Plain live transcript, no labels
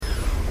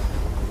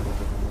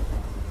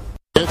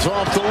It's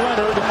off to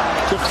Leonard,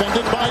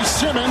 defended by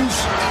Simmons.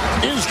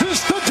 Is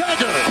this the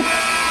dagger? Oh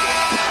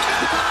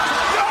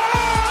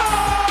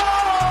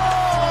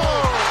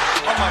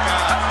my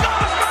God.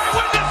 God, my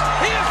witness,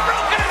 he is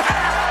broken in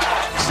half.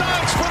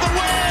 Sox for the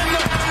win.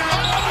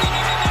 Oh,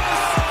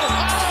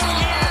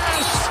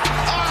 yes.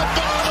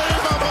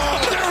 Unbelievable.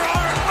 There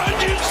are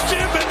onions,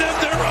 Jim, and then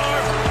there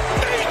are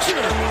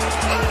nature.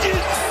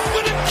 Onions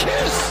with a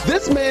kiss.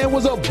 This man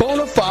was a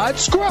bona fide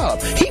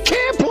scrub. He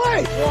can't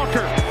play.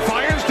 Walker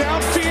fires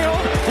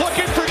downfield,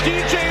 looking for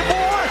DJ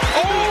Moore.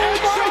 Oh,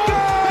 my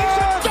God. Makes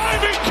a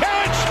diving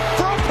catch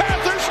for a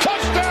Panthers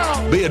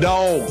touchdown. Be a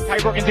dog.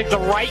 Tyberg into the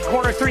right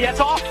corner three. That's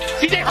off.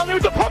 C.J. Huntley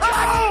with the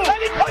putback,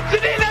 and he puts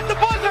it in at the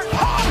buzzer.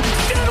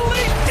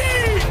 Diddly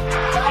dee!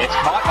 It's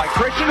caught by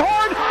Christian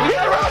Horn. He's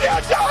around the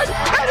outside,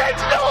 and he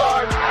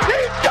scores. He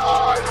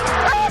scores.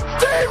 App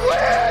State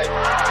wins.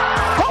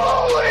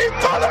 Holy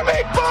mother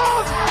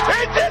meatballs!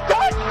 It's a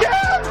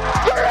touchdown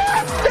for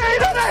App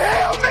State on a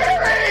Hail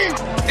Mary.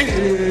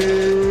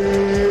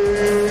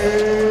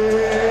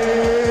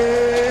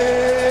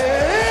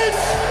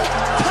 It's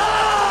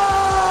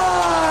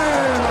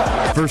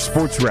time for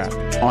Sports Wrap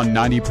on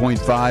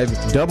 90.5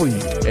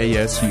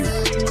 WASU.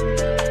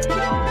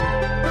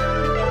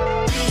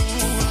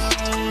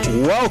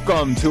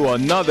 Welcome to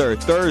another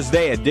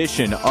Thursday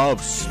edition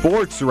of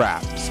Sports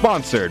Wrap,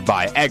 sponsored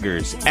by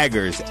Eggers, &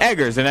 Eggers,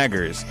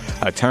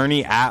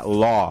 attorney at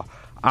law.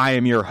 I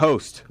am your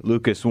host,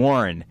 Lucas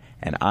Warren,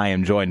 and I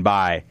am joined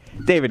by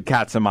David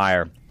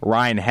Katzenmeyer,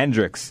 Ryan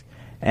Hendricks,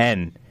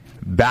 and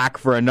back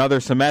for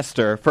another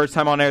semester, first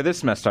time on air this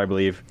semester, I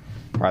believe,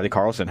 Riley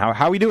Carlson. How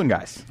are we doing,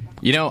 guys?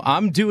 You know,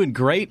 I'm doing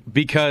great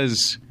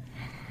because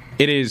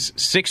it is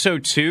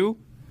 6:02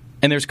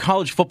 and there's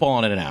college football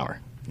on in an hour.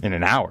 In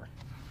an hour?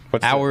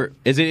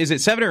 Is it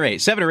 7 or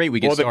 8? 7 or 8 we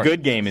get started. Well, the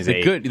good game is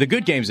 8. The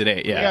good game's at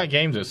 8, yeah. We got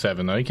games at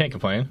 7, though. You can't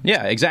complain.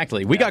 Yeah,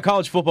 exactly. We got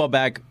college football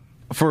back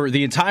for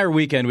the entire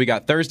weekend. We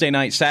got Thursday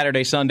night,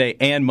 Saturday, Sunday,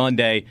 and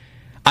Monday.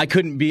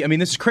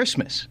 This is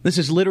Christmas. This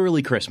is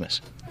literally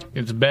Christmas.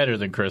 It's better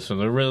than Christmas.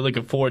 We're really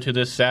looking forward to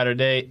this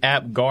Saturday.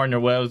 App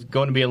Gardner-Webb is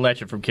going to be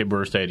electric from Kid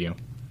Brewer Stadium.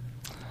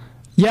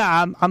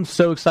 Yeah, I'm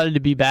so excited to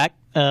be back.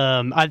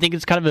 I think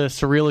it's kind of a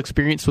surreal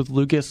experience with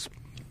Lucas,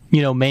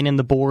 manning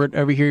the board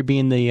over here,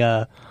 being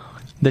the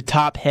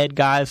top head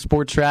guy of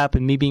Sports Wrap,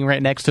 and me being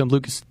right next to him.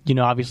 Lucas,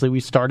 obviously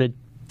we started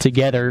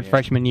together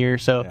freshman year,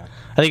 so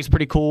I think it's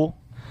pretty cool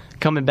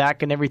coming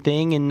back and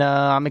everything, and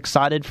I'm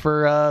excited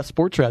for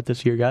Sports Wrap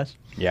this year, guys.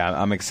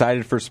 Yeah, I'm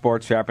excited for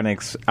Sports Wrap, and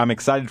I'm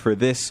excited for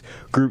this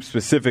group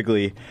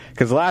specifically,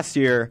 because last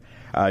year,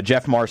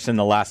 Jeff Marson,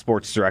 the last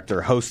sports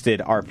director,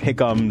 hosted our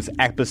Pick'ems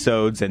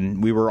episodes,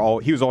 and he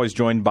was always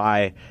joined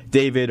by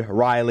David,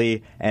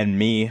 Riley, and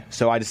me.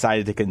 So I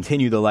decided to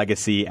continue the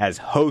legacy as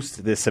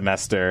host this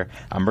semester.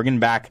 I'm bringing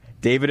back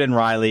David and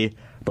Riley,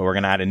 but we're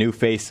going to add a new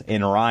face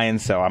in Ryan,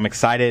 so I'm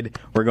excited.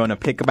 We're going to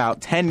pick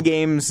about 10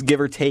 games,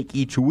 give or take,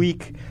 each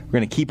week. We're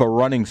going to keep a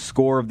running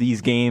score of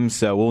these games,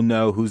 so we'll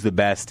know who's the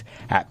best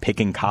at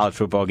picking college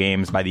football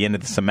games by the end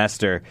of the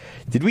semester.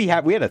 We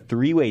had a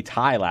 3-way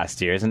tie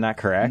last year, isn't that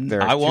correct?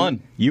 I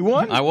won. You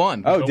won? I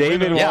won. Oh,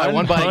 David won? Yeah, I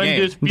won by a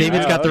game.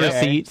 David's got the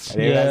receipts.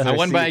 Yeah. I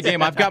won by a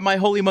game. I've got my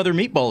Holy Mother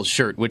Meatballs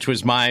shirt, which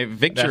was my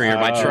victory or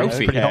my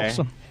trophy. Pretty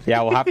awesome.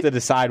 Yeah, we'll have to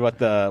decide what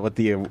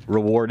the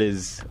reward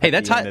is. Hey,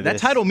 that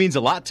title means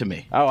a lot to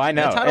me. Oh, I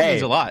know. That title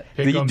means a lot.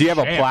 Do you have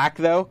a plaque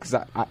though? Because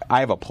I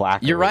have a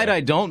plaque. You're right,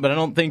 I don't, but I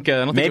don't think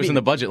it was in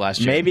the budget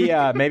last year. Maybe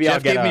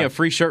Jeff gave me a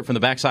free shirt from the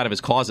backside of his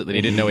closet that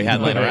he didn't know he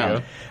had laying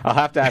around. I'll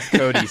have to ask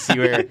Cody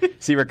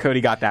see where Cody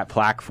got that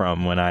plaque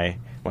from when I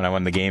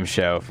won the game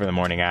show for the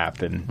morning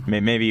app, and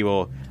maybe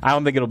I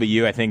don't think it'll be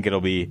you. I think it'll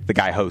be the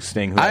guy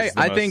hosting.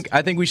 I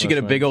think we should get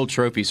a big old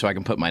trophy so I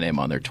can put my name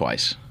on there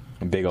twice.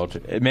 Big old,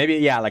 maybe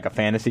like a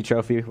fantasy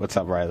trophy. What's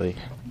up, Riley?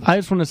 I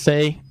just want to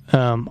say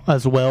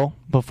as well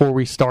before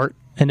we start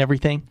and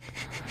everything,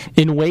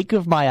 in wake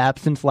of my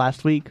absence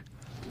last week,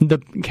 the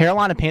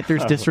Carolina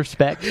Panthers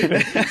disrespect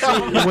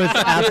was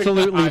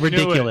absolutely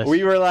ridiculous.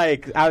 We were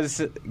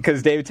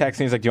because David texted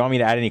me, he's like, do you want me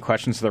to add any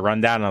questions to the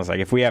rundown? And I was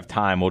like, if we have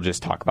time, we'll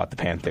just talk about the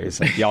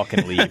Panthers. Like, y'all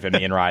can leave, and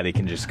me and Riley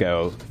can just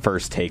go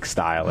first take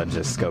style and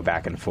just go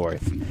back and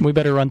forth. We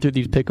better run through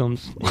these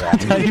pick'ems. Yeah. I'll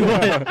tell you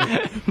what.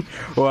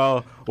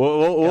 Well,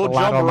 we'll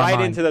jump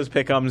right into those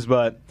pick'ems,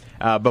 but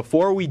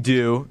before we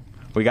do,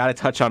 we got to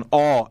touch on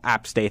all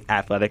App State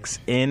athletics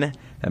in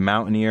the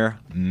Mountaineer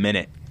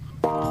Minute.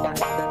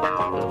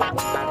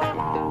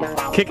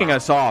 Kicking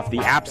us off, the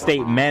App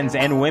State men's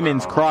and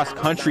women's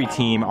cross-country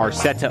team are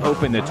set to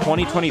open the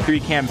 2023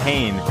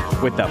 campaign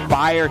with the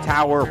Fire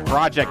Tower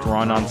Project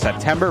Run on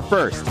September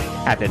 1st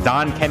at the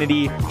Don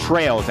Kennedy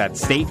Trails at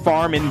State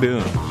Farm in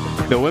Boone.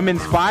 The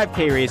women's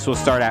 5K race will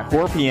start at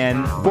 4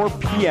 p.m.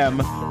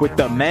 with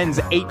the men's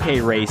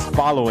 8K race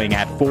following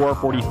at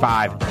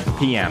 4:45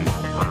 p.m.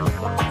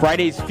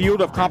 Friday's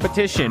field of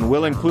competition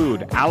will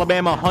include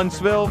Alabama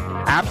Huntsville,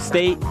 App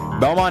State,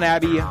 Belmont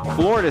Abbey,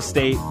 Florida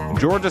State,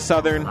 Georgia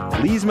Southern,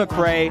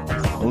 Lees-McRae,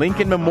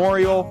 Lincoln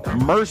Memorial,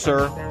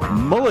 Mercer,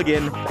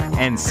 Mulligan,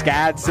 and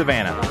SCAD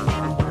Savannah.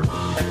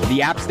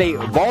 The App State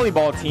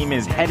volleyball team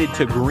is headed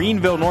to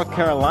Greenville, North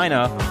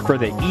Carolina for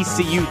the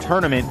ECU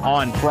tournament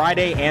on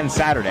Friday and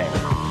Saturday.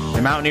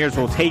 The Mountaineers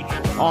will take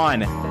on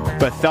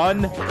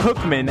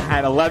Bethune-Cookman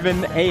at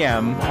 11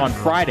 a.m. on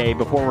Friday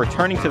before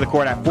returning to the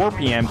court at 4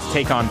 p.m. to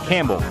take on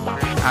Campbell.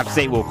 App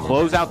State will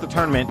close out the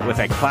tournament with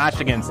a clash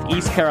against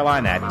East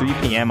Carolina at 3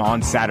 p.m.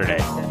 on Saturday.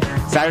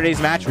 Saturday's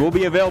match will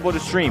be available to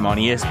stream on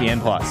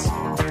ESPN+.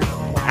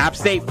 App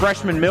State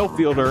freshman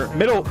midfielder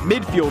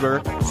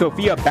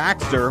Sophia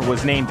Baxter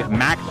was named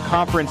MAC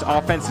Conference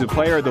Offensive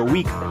Player of the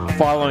Week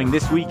following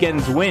this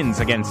weekend's wins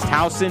against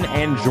Towson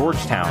and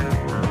Georgetown.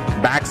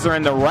 Baxter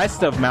and the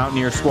rest of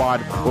Mountaineer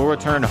squad will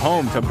return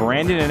home to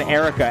Brandon and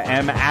Erica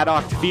M.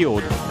 Addock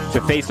Field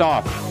to face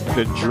off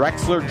the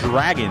Drexler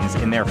Dragons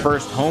in their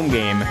first home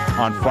game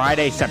on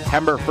Friday,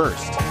 September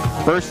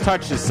 1st. First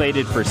touch is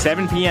slated for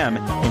 7 p.m.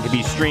 and can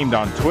be streamed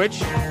on Twitch,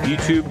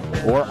 YouTube,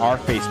 or our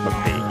Facebook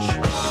page.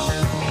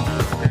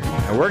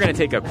 And we're going to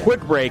take a quick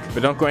break,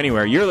 but don't go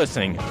anywhere. You're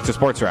listening to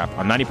Sports Wrap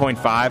on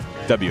 90.5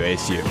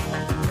 WASU.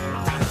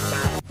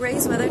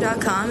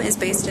 RaysWeather.com is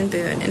based in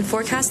Boone and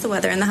forecasts the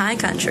weather in the high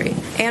country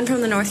and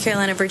from the North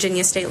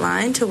Carolina-Virginia state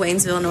line to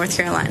Waynesville, North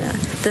Carolina,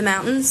 the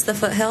mountains, the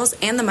foothills,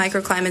 and the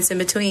microclimates in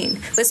between,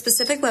 with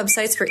specific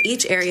websites for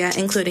each area,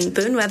 including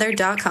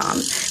BooneWeather.com,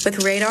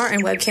 with radar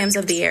and webcams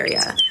of the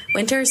area.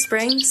 Winter,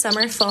 spring,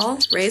 summer, fall,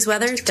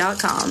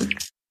 RaysWeather.com.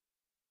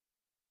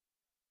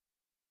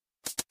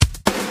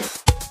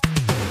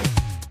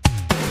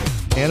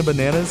 Anna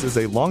Bananas is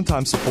a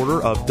longtime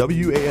supporter of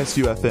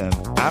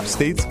WASU-FM, App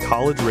State's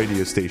college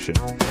radio station.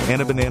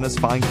 Anna Bananas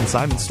Fine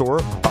Consignment Store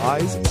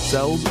buys,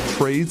 sells,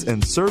 trades,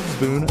 and serves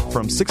Boone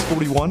from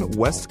 641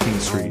 West King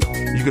Street.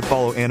 You can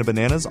follow Anna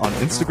Bananas on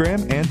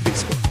Instagram and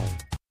Facebook.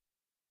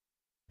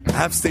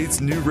 App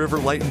State's new River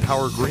Light and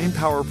Power Green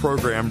Power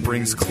program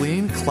brings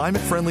clean,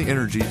 climate-friendly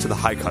energy to the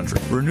high country.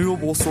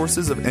 Renewable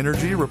sources of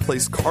energy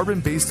replace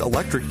carbon-based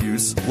electric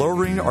use,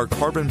 lowering our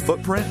carbon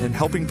footprint and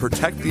helping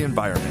protect the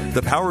environment.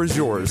 The power is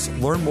yours.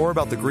 Learn more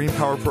about the Green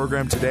Power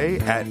program today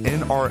at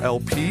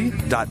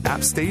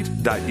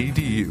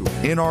nrlp.appstate.edu.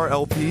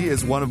 NRLP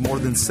is one of more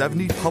than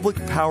 70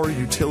 public power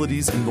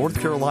utilities in North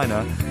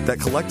Carolina that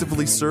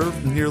collectively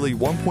serve nearly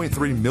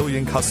 1.3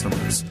 million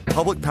customers.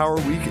 Public Power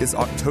Week is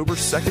October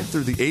 2nd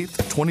through the 8th,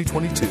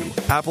 2022.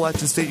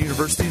 Appalachian State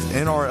University's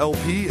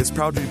NRLP is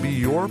proud to be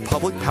your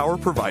public power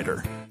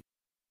provider.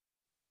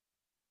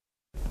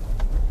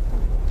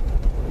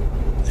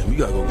 Man, we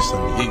gotta go get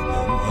something to eat,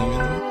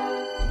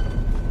 man.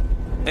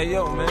 Hey,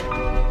 yo, man.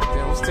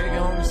 Damn, what's taking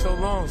homie so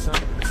long, son?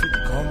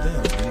 Calm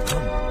down,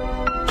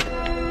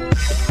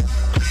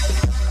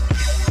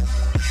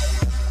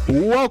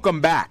 man.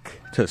 Welcome back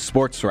to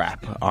Sports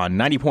Wrap on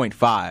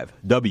 90.5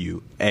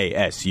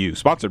 WASU,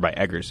 sponsored by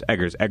Eggers,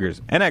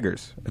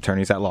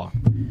 attorneys at law.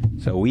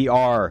 So we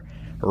are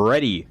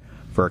ready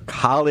for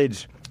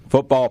college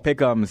football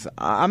pick'ems.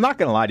 I'm not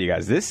going to lie to you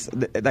guys. This,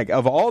 like,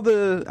 of all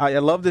the, I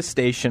love this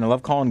station. I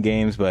love calling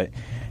games, but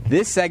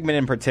this segment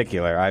in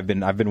particular, I've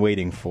been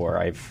waiting for.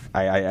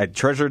 I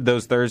treasured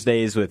those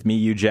Thursdays with me,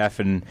 you, Jeff,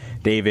 and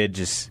David,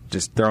 just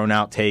throwing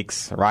out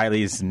takes.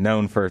 Riley's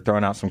known for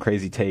throwing out some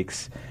crazy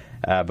takes,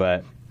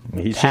 but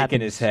he's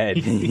shaking his head.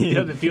 He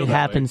doesn't feel it that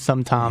happens way.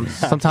 sometimes.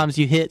 Sometimes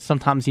you hit,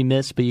 sometimes you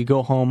miss, but you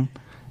go home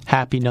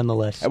happy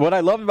nonetheless. What I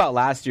love about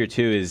last year,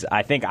 too, is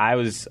I think I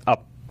was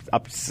up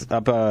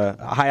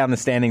high on the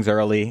standings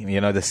early. You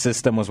know, the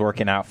system was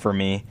working out for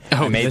me.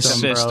 Oh, I made the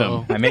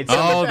system. I made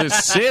some, the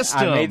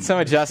system. I made some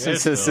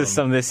adjustments to the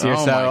system this year,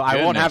 so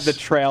I won't have the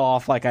trail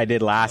off like I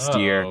did last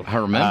year. I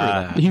remember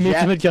that. You made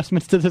some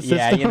adjustments to the system?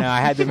 Yeah, you know,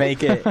 I had to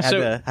make it.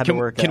 Had to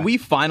work Can we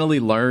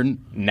finally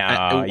learn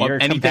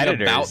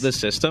anything about the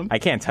system? I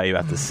can't tell you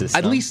about the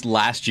system. At least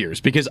last year's,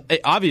 because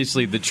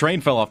obviously the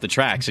train fell off the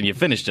tracks and you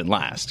finished in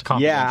last.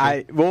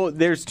 Yeah,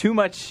 there's too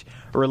much.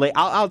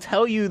 I'll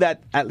tell you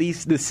that at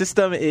least the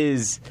system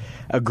is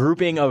a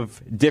grouping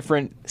of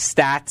different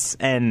stats,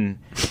 and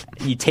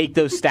you take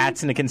those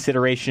stats into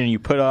consideration and you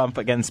put them up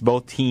against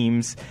both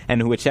teams,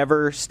 and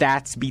whichever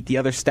stats beat the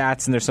other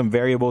stats, and there's some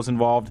variables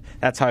involved,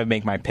 that's how I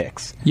make my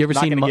picks. You ever I'm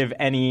not seen going to give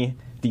any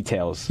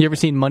details. You ever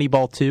seen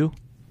Moneyball 2?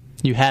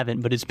 You haven't,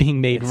 but it's being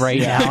made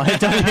now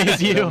at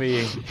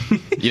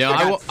WSU. You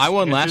know, I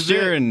won last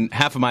year, and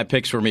half of my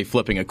picks were me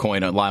flipping a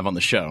coin live on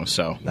the show.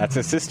 So that's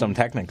a system,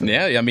 technically.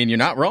 Yeah, I mean, you're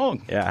not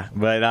wrong. Yeah,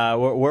 but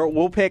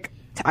we'll pick.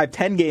 I have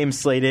 10 games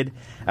slated.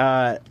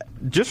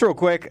 Just real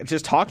quick,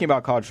 just talking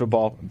about college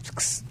football.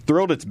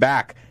 Thrilled it's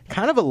back.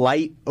 Kind of a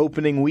light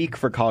opening week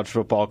for college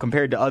football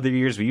compared to other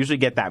years. We usually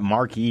get that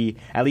marquee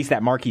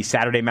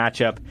Saturday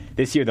matchup.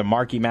 This year, the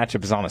marquee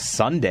matchup is on a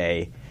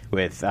Sunday,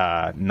 with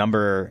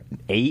number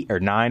 8 or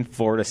 9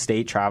 Florida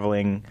State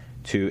traveling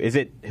to.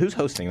 Who's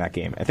hosting that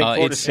game? I think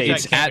Florida State.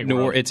 It's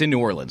in New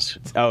Orleans.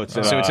 So it's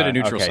at a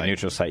neutral site.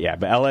 Neutral site. Yeah,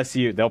 but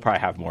LSU, they'll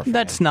probably have more fans.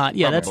 That's not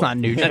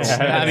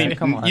neutral. I mean,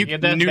 come on.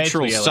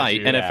 Neutral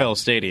site, NFL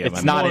Stadium.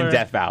 It's not in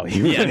Death Valley.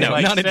 Yeah, no,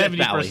 like not in Death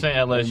 70%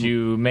 Valley.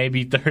 LSU,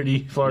 maybe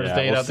 30 Florida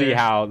State. We'll out see there.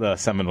 how the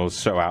Seminoles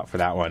show out for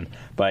that one.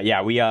 But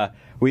yeah,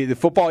 The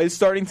football is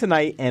starting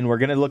tonight, and we're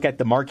going to look at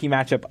the marquee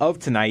matchup of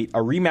tonight, a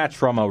rematch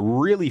from a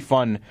really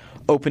fun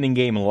opening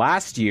game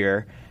last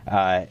year.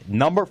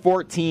 Number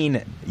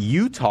 14,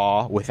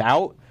 Utah,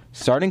 without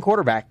starting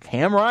quarterback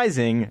Cam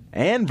Rising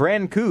and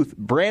Brandon Kuth.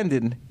 Brant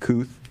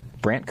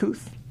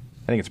Kuth?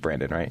 I think it's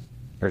Brandon, right?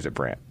 Or is it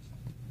Brant?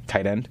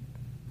 Tight end?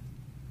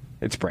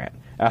 It's Brant.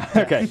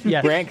 Okay,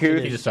 yeah, Brant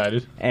Kuth. He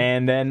decided.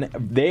 And then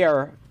they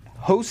are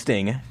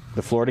hosting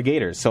the Florida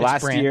Gators. So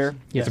last year,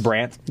 yes. It's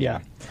Brant. Yeah.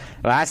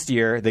 Last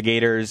year, the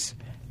Gators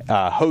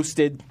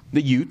hosted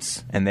the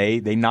Utes, and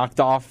they knocked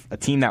off a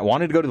team that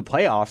wanted to go to the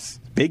playoffs.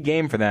 Big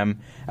game for them.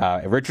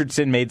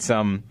 Richardson made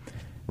some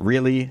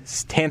really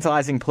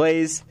tantalizing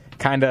plays,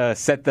 kind of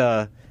set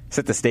the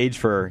stage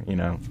for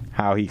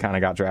how he kind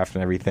of got drafted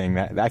and everything.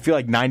 I feel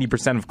like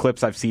 90% of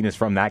clips I've seen is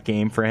from that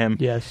game for him.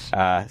 Yes.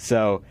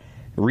 So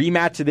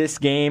rematch of this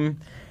game.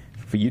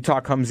 For Utah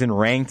comes in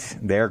ranked.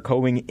 They're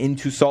going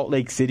into Salt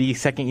Lake City.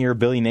 Second year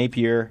Billy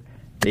Napier.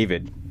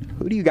 David,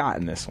 who do you got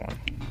in this one?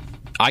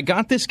 I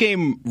got this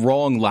game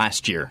wrong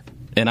last year,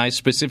 and I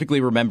specifically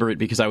remember it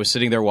because I was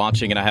sitting there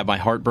watching, and I had my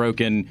heart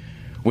broken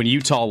when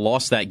Utah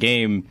lost that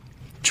game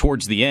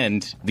towards the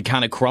end, the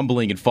kind of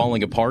crumbling and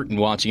falling apart, and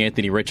watching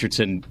Anthony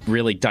Richardson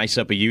really dice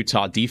up a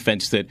Utah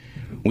defense that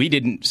we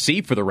didn't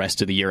see for the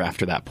rest of the year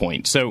after that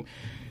point. So,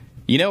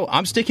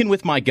 I'm sticking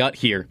with my gut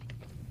here,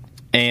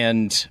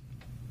 and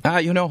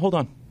hold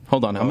on.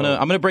 I'm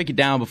gonna break it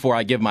down before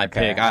I give my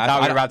pick. I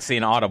thought we were about to see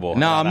an audible.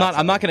 No,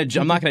 I'm not gonna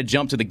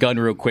jump to the gun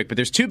real quick. But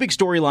there's two big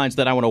storylines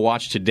that I want to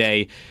watch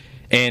today,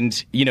 and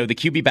the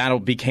QB battle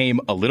became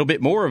a little bit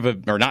more of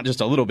or not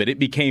just a little bit. It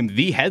became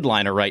the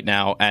headliner right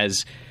now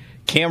as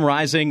Cam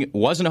Rising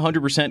wasn't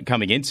 100%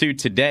 coming into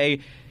today.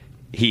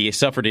 He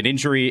suffered an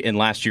injury in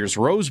last year's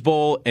Rose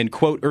Bowl, and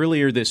quote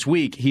earlier this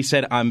week, he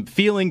said, "I'm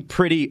feeling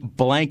pretty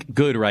blank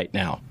good right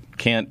now."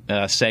 Can't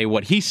say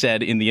what he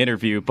said in the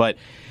interview, but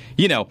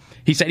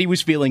he said he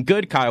was feeling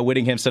good. Kyle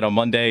Whittingham said on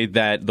Monday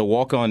that the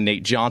walk-on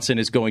Nate Johnson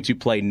is going to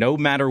play no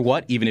matter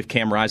what, even if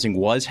Cam Rising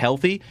was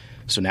healthy.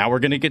 So now we're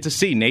going to get to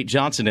see Nate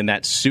Johnson and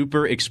that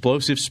super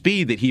explosive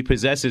speed that he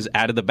possesses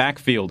out of the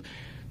backfield.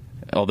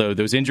 Although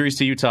those injuries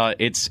to Utah,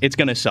 it's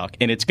going to suck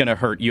and it's going to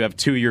hurt. You have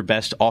two of your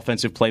best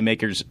offensive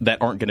playmakers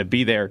that aren't going to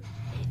be there.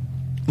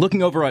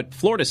 Looking over at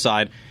Florida's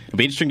side, it'll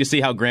be interesting to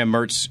see how Graham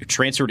Mertz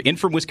transferred in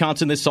from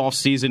Wisconsin this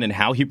offseason and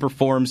how he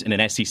performs in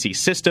an SEC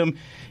system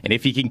and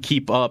if he can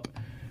keep up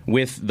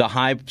with the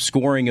high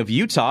scoring of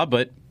Utah.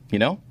 But,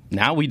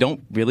 now we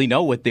don't really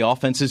know what the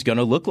offense is going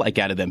to look like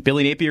out of them.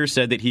 Billy Napier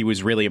said that he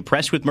was really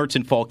impressed with Mertz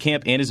in fall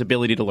camp and his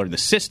ability to learn the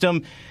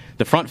system.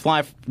 The front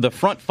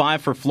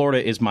five for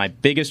Florida is my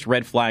biggest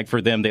red flag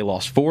for them. They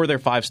lost 4 of their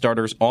 5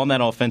 starters on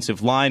that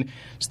offensive line,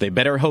 so they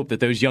better hope that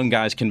those young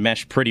guys can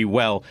mesh pretty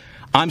well.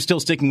 I'm still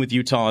sticking with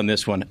Utah on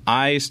this one.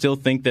 I still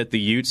think that the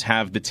Utes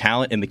have the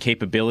talent and the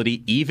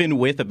capability, even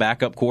with a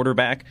backup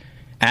quarterback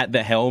at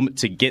the helm,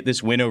 to get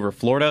this win over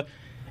Florida.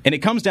 And it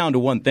comes down to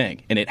one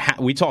thing, and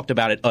we talked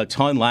about it a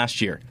ton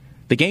last year.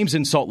 The game's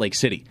in Salt Lake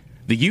City.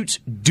 The Utes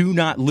do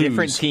not lose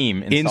different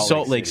team in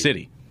Salt Lake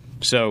City.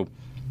 So,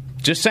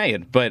 just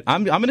saying. But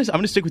I'm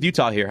gonna stick with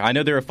Utah here. I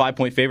know they're a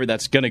 5-point favorite.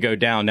 That's going to go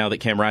down now that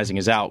Cam Rising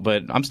is out,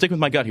 but I'm sticking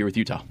with my gut here with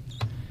Utah.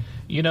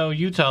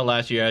 Utah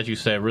last year, as you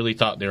said, really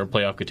thought they were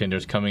playoff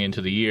contenders coming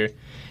into the year.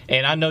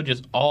 And I know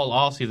just all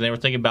offseason they were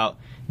thinking about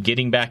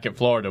getting back at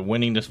Florida,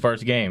 winning this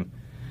first game.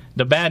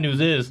 The bad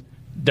news is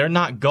they're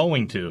not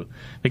going to,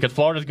 because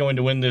Florida's going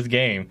to win this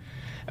game.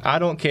 I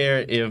don't care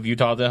if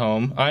Utah's at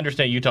home. I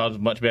understand Utah's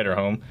much better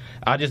home.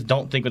 I just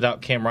don't think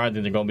without Cam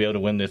Rising they're going to be able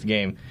to win this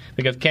game,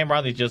 because Cam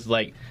Rising's just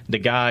like the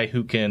guy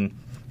who can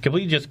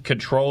completely just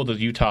control the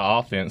Utah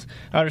offense.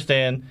 I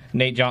understand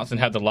Nate Johnson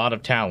has a lot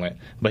of talent,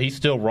 but he's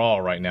still raw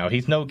right now.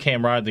 He's no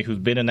Cam Rising who's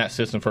been in that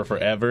system for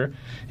forever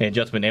and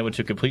just been able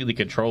to completely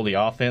control the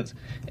offense.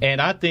 And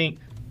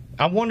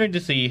I'm wondering to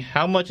see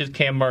how much is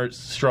Cam Mertz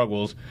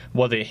struggles.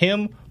 Was it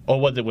him or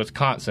was it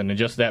Wisconsin and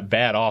just that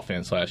bad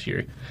offense last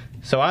year?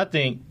 So I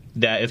think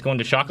that it's going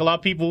to shock a lot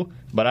of people,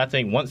 but I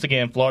think once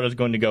again Florida's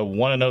going to go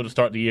 1-0 to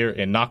start the year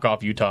and knock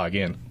off Utah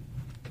again.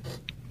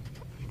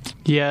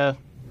 Yeah,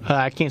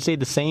 I can't say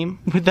the same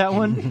with that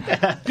one.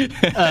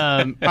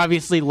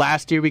 Obviously,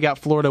 last year we got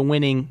Florida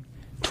winning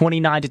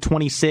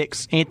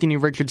 29-26. Anthony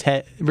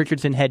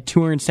Richardson had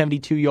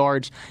 272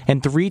 yards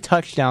and 3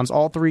 touchdowns,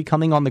 all 3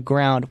 coming on the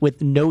ground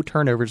with no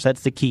turnovers.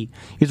 That's the key.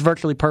 He was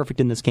virtually perfect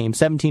in this game,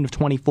 17 of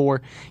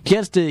 24.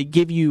 Just to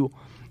give you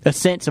a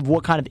sense of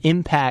what kind of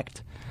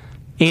impact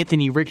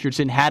Anthony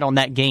Richardson had on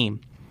that game.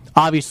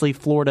 Obviously,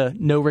 Florida,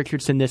 no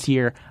Richardson this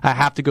year. I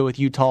have to go with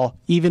Utah,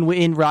 even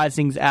in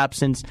Rising's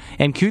absence.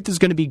 And Kuth is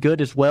going to be good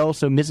as well,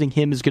 so missing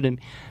him is going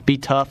to be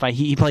tough.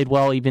 He played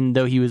well, even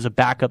though he was a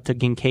backup to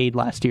Kincaid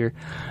last year.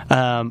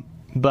 But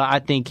I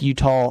think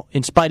Utah,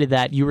 in spite of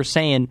that, you were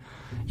saying,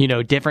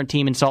 different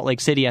team in Salt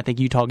Lake City, I think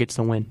Utah gets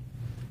the win.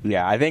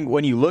 Yeah, I think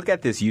when you look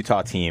at this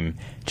Utah team,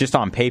 just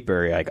on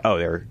paper, you're like, oh,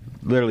 they're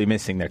literally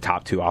missing their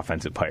top 2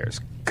 offensive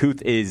players.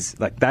 Kuth is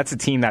that's a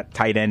team that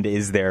tight end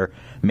is their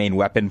main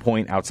weapon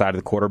point outside of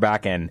the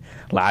quarterback. And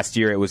last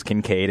year it was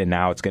Kincaid, and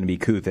now it's going to be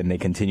Kuth, and they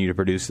continue to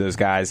produce those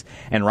guys.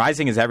 And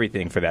Rising is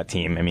everything for that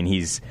team. I mean,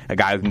 he's a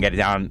guy who can get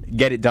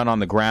it done on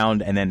the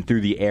ground and then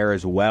through the air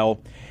as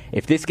well.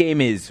 If this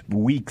game is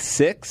week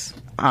 6,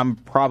 I'm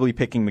probably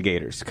picking the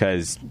Gators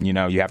because, you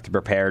have to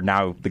prepare.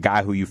 Now the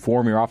guy who you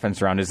form your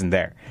offense around isn't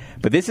there.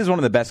 But this is one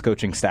of the best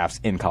coaching staffs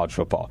in college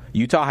football.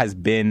 Utah has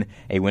been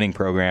a winning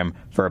program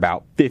for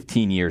about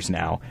 15 years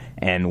now,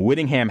 and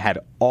Whittingham had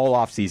all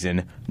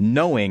offseason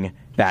knowing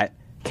that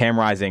Cam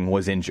Rising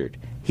was injured.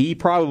 He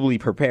probably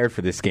prepared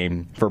for this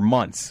game for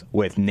months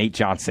with Nate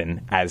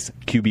Johnson as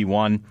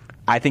QB1.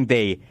 I think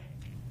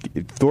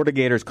Florida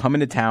Gators come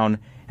into town,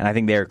 and I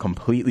think they're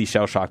completely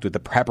shell-shocked with the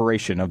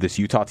preparation of this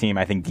Utah team.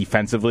 I think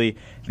defensively,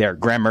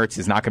 Graham Mertz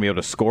is not going to be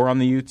able to score on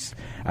the Utes.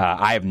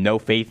 I have no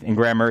faith in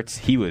Graham Mertz.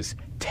 He was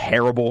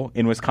terrible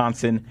in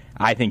Wisconsin.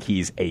 I think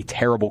he's a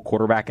terrible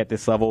quarterback at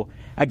this level.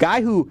 A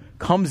guy who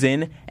comes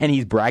in and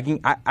he's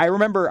bragging. I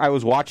remember I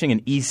was watching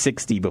an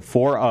E60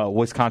 before a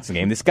Wisconsin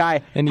game. This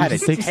guy had a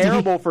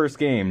terrible first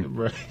game.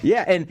 Right.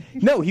 Yeah, and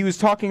no, he was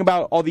talking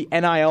about all the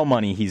NIL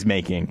money he's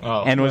making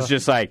and was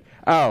just like,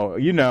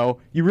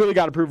 you really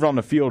got to prove it on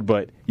the field,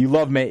 but you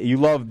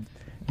love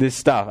this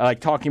stuff. I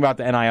like talking about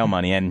the NIL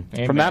money. And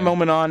from that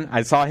moment on,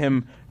 I saw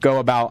him go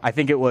about, I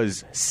think it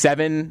was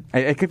 7.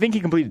 I think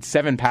he completed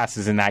 7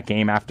 passes in that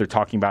game after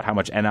talking about how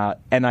much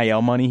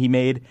NIL money he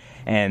made.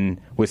 And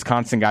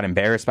Wisconsin got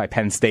embarrassed by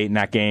Penn State in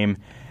that game,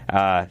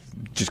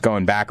 just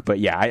going back. But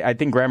yeah, I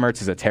think Graham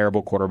Mertz is a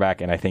terrible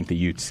quarterback, and I think the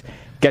Utes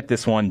get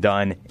this one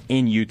done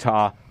in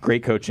Utah.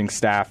 Great coaching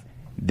staff.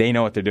 They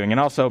know what they're doing. And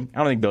also, I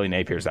don't think Billy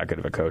Napier is that good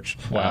of a coach.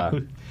 Wow.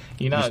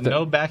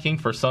 No backing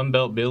for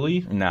Sunbelt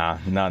Billy? Nah,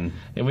 none.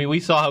 And we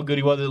saw how good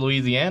he was at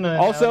Louisiana.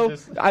 Also,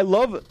 I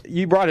love,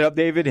 you brought it up,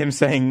 David, him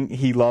saying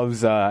he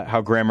loves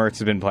how Graham Mertz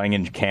has been playing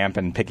in camp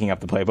and picking up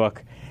the playbook.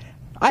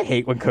 I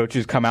hate when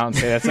coaches come out and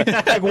say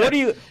that. Like, what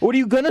are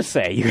you going to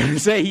say? You're going to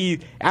say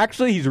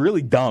he's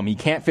really dumb. He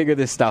can't figure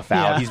this stuff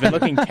out. Yeah. He's been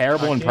looking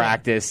terrible in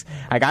practice.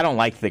 Like, I don't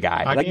like the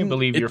guy. I can't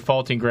believe you're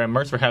faulting Graham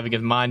Mertz for having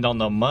his mind on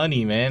the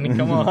money, man.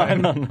 Come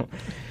on.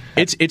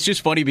 It's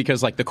just funny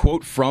because the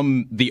quote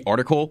from the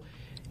article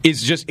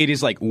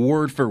is like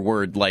word for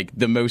word, like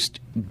the most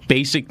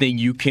basic thing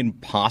you can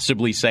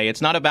possibly say.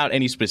 It's not about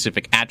any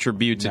specific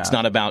attributes. No. It's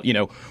not about,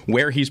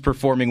 where he's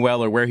performing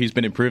well or where he's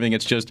been improving.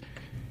 It's just,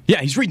 yeah,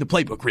 he's reading the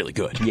playbook really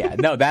good. Yeah,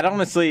 no,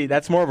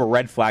 that's more of a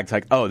red flag. It's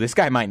like, oh, this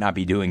guy might not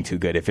be doing too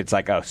good if it's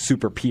like a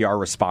super PR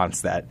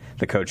response that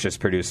the coach just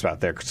produced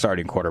about their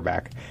starting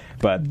quarterback.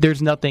 But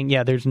there's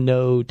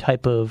no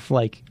type of,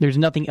 there's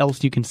nothing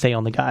else you can say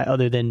on the guy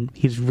other than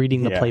he's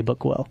reading the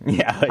playbook well.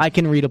 Yeah. I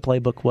can read a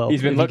playbook well.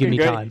 He's been looking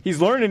good. Time.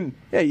 He's learning.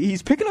 Yeah,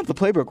 he's picking up the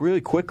playbook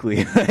really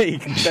quickly.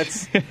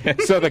 That's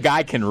so the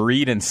guy can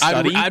read and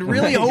study. I'd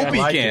really hope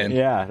he can.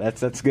 Yeah,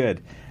 that's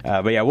good.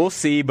 But yeah, we'll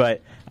see.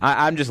 But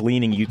I'm just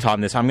leaning Utah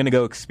on this. I'm going to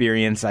go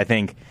experience. I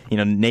think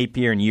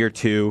Napier in year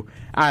 2.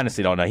 I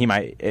honestly don't know. He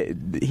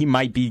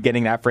might be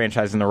getting that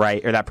franchise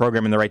that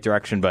program in the right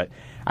direction. But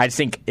I just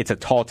think it's a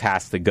tall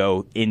task to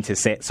go into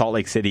Salt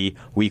Lake City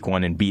week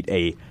 1 and beat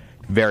a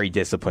very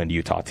disciplined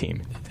Utah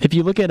team. If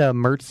you look at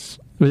Mertz,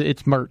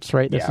 it's Mertz,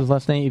 right? That's his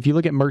last name. If you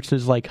look at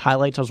Mertz's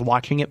highlights, I was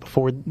watching it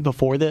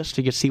before this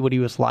to just see what he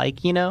was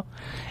like,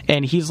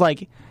 and he's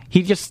like.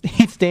 He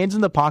stands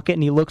in the pocket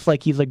and he looks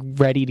like he's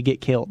ready to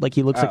get killed. Like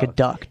he looks like a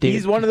duck, dude.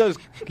 He's one of those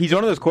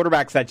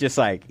quarterbacks that just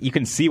you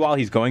can see while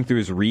he's going through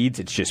his reads,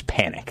 it's just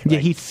panic. Yeah,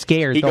 he's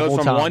scared. He the goes whole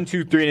from time. 1,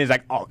 2, 3, and he's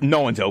like, oh, no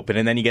one's open,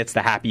 and then he gets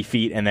the happy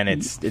feet, and then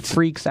it's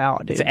freaks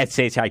out, dude. It's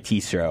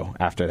Tistro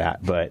after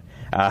that. But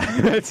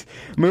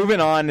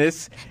moving on,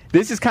 this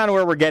is kind of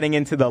where we're getting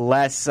into the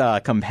less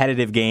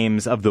competitive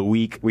games of the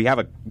week. We have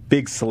a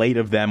big slate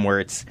of them where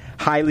it's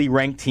highly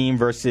ranked team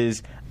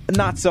versus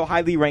not so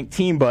highly ranked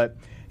team, but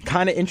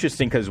kind of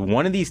interesting because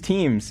one of these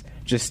teams,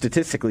 just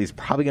statistically, is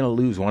probably going to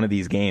lose one of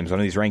these games, one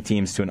of these ranked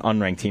teams to an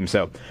unranked team.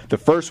 So the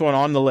first one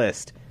on the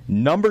list,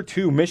 number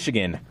 2,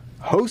 Michigan,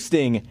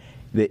 hosting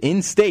the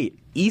in-state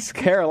East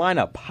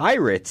Carolina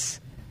Pirates.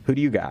 Who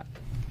do you got?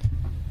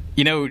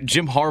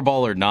 Jim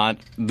Harbaugh or not,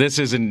 this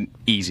is an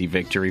easy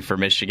victory for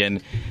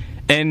Michigan.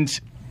 And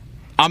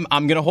I'm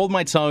going to hold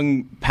my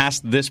tongue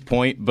past this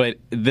point, but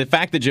the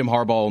fact that Jim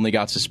Harbaugh only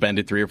got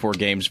suspended 3 or 4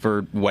 games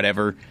for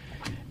whatever,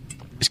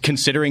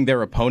 considering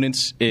their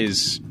opponents,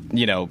 is,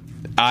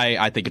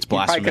 I think it's blasphemous. He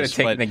probably could have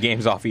taken the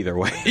games off either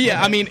way. Yeah,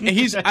 I mean,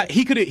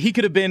 he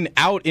could have been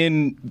out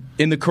in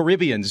the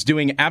Caribbeans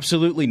doing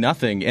absolutely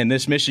nothing, and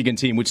this Michigan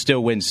team would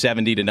still win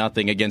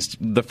 70-0 against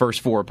the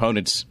first 4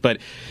 opponents. But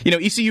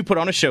ECU put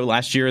on a show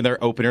last year in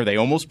their opener. They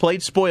almost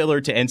played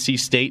spoiler to NC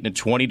State in a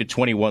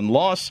 20-21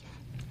 loss.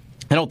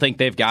 I don't think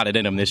they've got it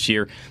in them this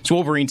year. This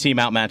Wolverine team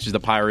outmatches the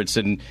Pirates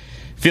and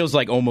feels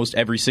like almost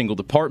every single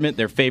department.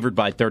 They're favored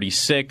by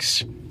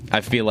 36.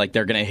 I feel like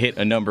they're going to hit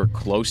a number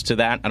close to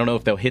that. I don't know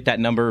if they'll hit that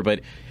number,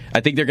 but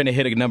I think they're going to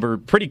hit a number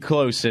pretty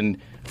close.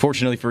 And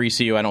fortunately for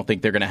ECU, I don't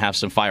think they're going to have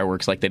some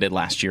fireworks like they did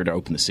last year to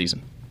open the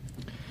season.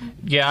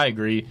 Yeah, I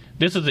agree.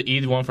 This is an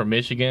easy one for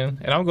Michigan,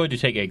 and I'm going to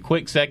take a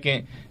quick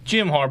second.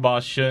 Jim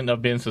Harbaugh shouldn't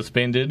have been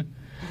suspended.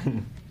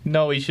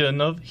 No, he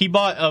shouldn't have. He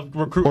bought a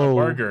recruit a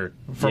burger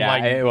from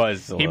it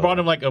was. He brought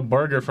him like a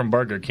burger from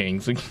Burger King.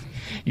 So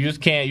you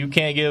just can't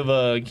give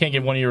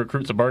one of your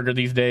recruits a burger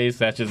these days.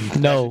 That's just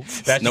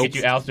that should get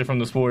you ousted from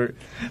the sport.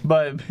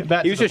 But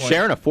he was just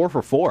sharing a 4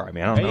 for $4. I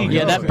mean, I don't know.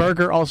 Yeah, that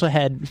burger also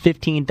had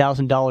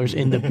 $15,000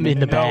 in the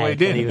bag. No, it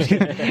didn't.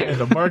 It was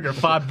a burger,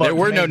 $5. There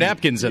were no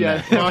napkins in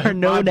there. There were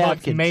no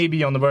napkins.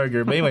 Maybe on the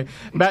burger. But anyway,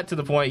 back to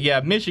the point. Yeah,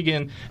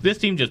 Michigan. This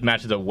team just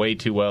matches up way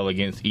too well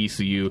against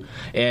ECU,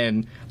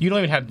 and you don't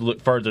even have to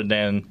look further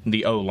than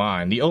the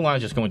O-line. The O-line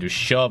is just going to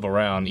shove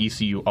around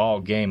ECU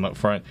all game up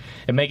front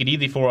and make it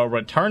easy for a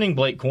returning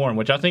Blake Corum,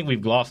 which I think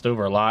we've glossed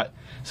over a lot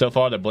so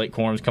far, that Blake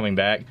Corum's coming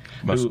back.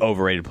 Most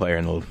overrated player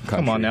in the country.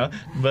 Come on now.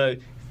 But,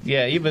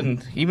 yeah,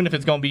 even if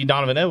it's going to be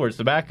Donovan Edwards,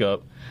 the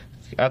backup,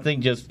 I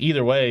think just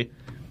either way,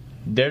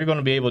 they're going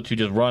to be able to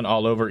just run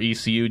all over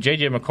ECU.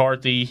 J.J.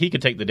 McCarthy, he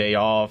could take the day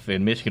off,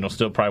 and Michigan will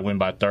still probably win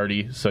by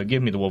 30. So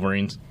give me the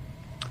Wolverines.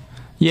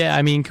 Yeah,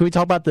 I mean, can we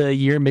talk about the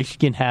year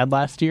Michigan had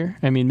last year?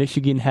 I mean,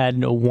 Michigan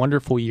had a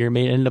wonderful year.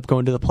 Ended up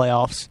going to the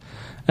playoffs.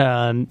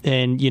 And,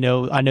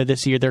 I know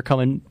this year they're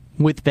coming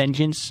with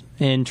vengeance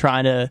and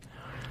trying to,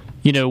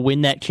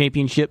 win that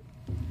championship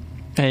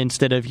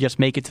instead of just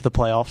make it to the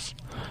playoffs.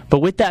 But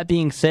with that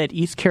being said,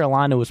 East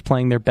Carolina was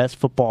playing their best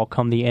football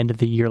come the end of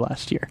the year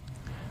last year.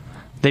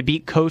 They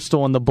beat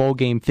Coastal in the bowl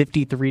game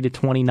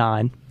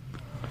 53-29.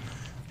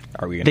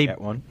 Are we going to get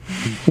one?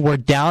 Were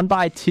down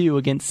by 2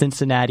 against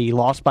Cincinnati,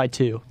 lost by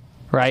 2,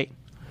 right?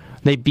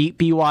 They beat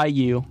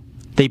BYU.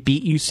 They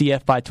beat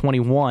UCF by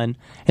 21.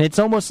 And it's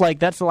almost like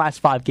that's the last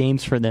 5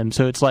 games for them.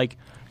 So it's like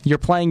you're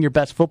playing your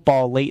best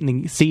football late in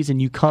the season.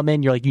 You come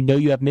in, you're like,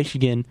 you have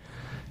Michigan.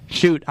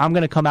 Shoot, I'm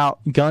going to come out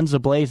guns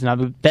a-blazing. I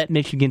bet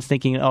Michigan's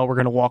thinking, we're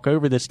going to walk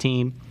over this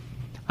team.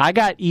 I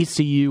got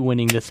ECU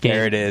winning this game.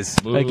 There it is.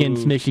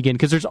 Against Michigan,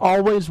 because there's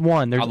always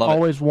one. There's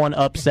always one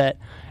upset.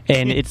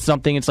 And it's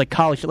something, it's like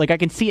college. Like, I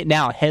can see it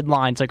now,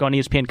 headlines like on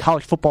ESPN,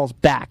 college football's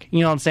back.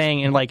 You know what I'm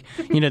saying?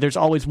 And, there's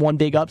always one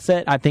big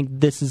upset. I think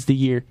this is the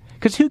year.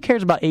 Because who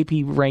cares about AP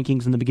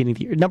rankings in the beginning of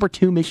the year? Number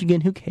 2,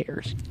 Michigan, who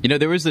cares?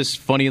 There was this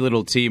funny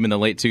little team in the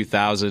late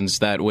 2000s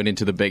that went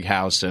into the big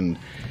house and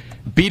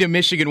beat a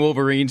Michigan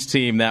Wolverines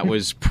team that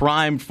was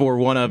primed for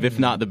one of, if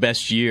not the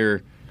best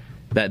year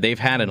that they've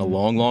had in a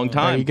long, long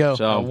time. There you go.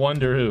 So, I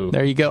wonder who.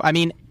 There you go. I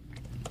mean,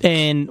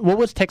 and what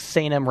was Texas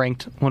A&M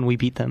ranked when we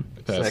beat them?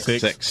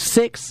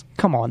 6.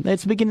 Come on.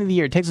 It's the beginning of the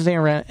year. Texas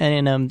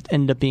A&M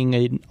ended up being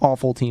an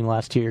awful team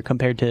last year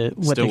compared to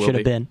what they should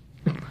have been.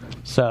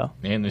 So.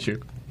 And this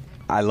year.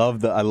 I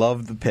love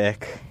the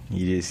pick.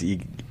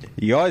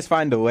 You always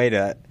find a way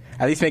to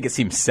at least make it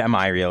seem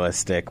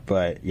semi-realistic,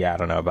 but yeah, I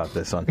don't know about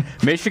this one.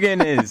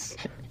 Michigan is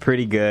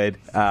pretty good,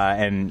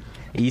 and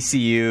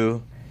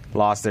ECU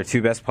lost their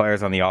 2 best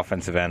players on the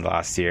offensive end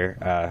last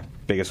year.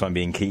 Biggest one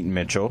being Keaton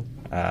Mitchell.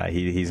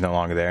 He's no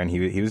longer there, and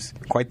he was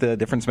quite the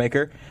difference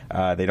maker.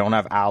 They don't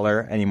have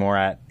Aller anymore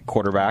at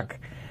quarterback.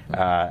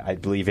 I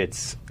believe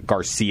it's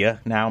Garcia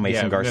now,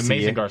 Mason Garcia.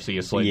 Mason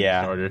Garcia slated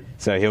starter.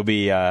 So he'll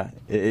be.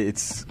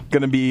 It's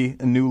going to be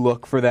a new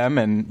look for them,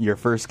 and your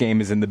first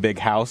game is in the big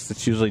house.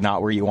 It's usually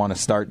not where you want to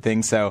start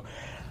things. So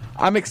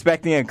I'm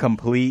expecting a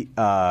complete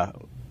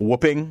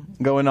whooping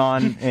going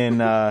on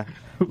in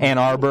Ann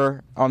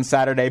Arbor on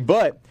Saturday.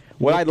 But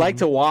what I'd like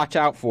to watch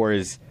out for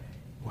is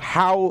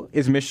how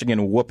is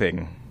Michigan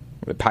whooping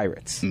the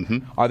Pirates? Mm-hmm.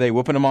 Are they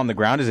whooping them on the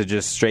ground? Is it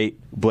just straight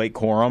Blake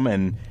Corum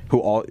and who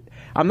all?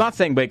 I'm not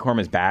saying Blake Corum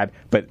is bad,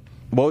 but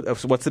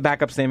what's the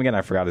backup's name again?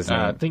 I forgot his name.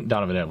 I think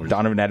Donovan Edwards.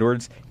 Donovan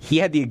Edwards. He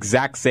had the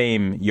exact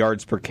same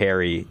yards per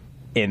carry.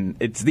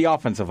 It's the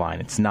offensive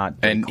line. It's not.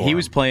 And he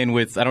was playing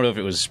with, I don't know if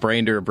it was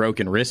sprained or a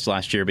broken wrist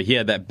last year, but he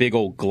had that big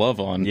old glove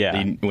on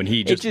when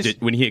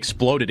he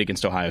exploded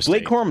against Ohio State.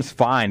 Blake Corum's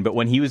fine, but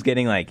when he was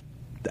getting like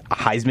a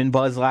Heisman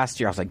buzz last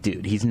year, I was like,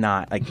 dude, he's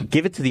not. Like,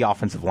 give it to the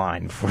offensive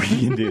line before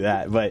you can do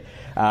that. But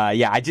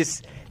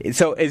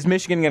so is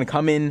Michigan going to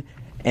come in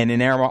and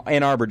in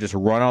Ann Arbor just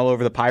run all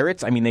over the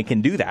Pirates? I mean, they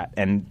can do that,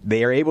 and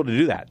they are able to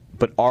do that.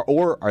 But are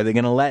they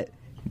going to let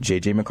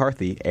J.J.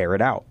 McCarthy air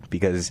it out?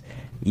 Because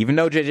even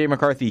though J.J.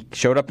 McCarthy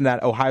showed up in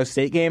that Ohio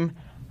State game,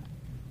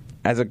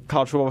 as a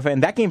college football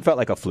fan, that game felt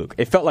like a fluke.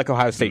 It felt like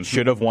Ohio State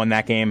should have won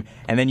that game,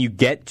 and then you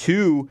get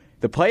to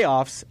the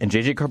playoffs, and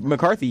J.J.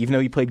 McCarthy, even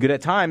though he played good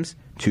at times,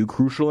 2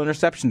 crucial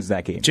interceptions in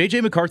that game. J.J.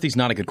 McCarthy's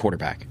not a good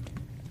quarterback.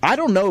 I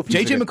don't know if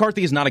J.J.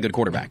 McCarthy is not a good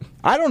quarterback.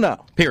 I don't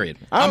know. Period.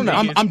 I don't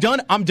know.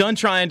 I'm done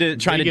trying to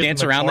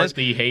dance around this.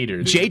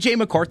 J.J.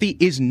 McCarthy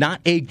is not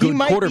a good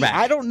quarterback.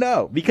 I don't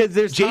know, because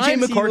there's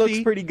times he looks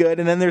pretty good,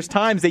 and then there's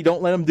times they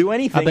don't let him do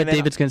anything. I bet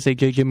David's going to say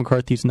J.J.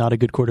 McCarthy's not a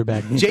good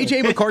quarterback.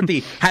 J.J.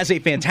 McCarthy has a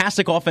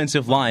fantastic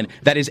offensive line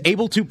that is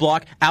able to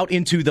block out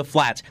into the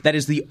flats. That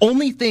is the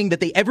only thing that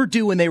they ever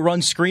do when they run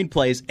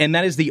screenplays, and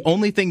that is the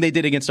only thing they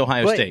did against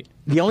Ohio State.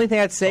 The only thing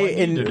I'd say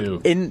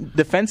in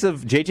defense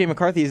of J.J.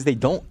 McCarthy is they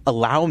don't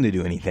allow him to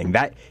do anything.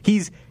 That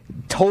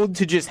told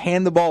to just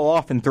hand the ball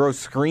off and throw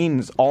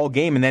screens all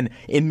game. And then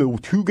in the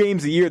 2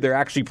 games a year, they're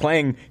actually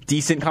playing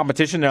decent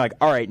competition. They're like,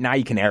 all right, now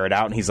you can air it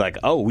out. And he's like,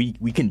 oh, we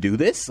can do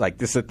this? Like,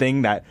 this is a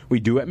thing that we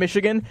do at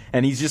Michigan?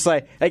 And he's just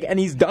like, and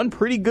he's done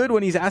pretty good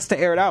when he's asked to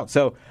air it out.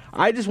 So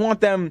I just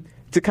want them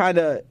to kind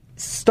of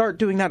start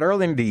doing that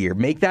early in the year.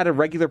 Make that a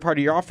regular part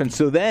of your offense,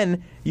 so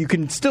then you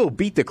can still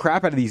beat the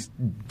crap out of these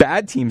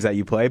bad teams that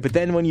you play, but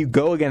then when you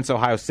go against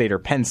Ohio State or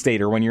Penn State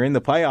or when you're in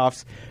the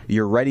playoffs,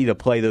 you're ready to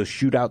play those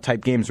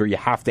shootout-type games where you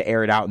have to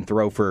air it out and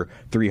throw for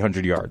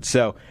 300 yards.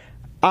 So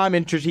I'm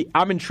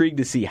intrigued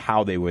to see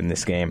how they win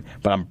this game,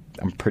 but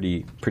I'm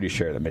pretty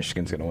sure that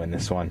Michigan's going to win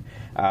this one.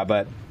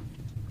 But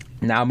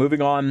now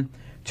moving on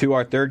to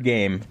our third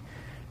game,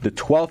 the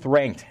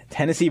 12th-ranked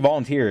Tennessee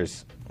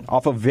Volunteers.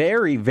 Off a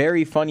very,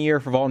 very fun year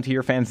for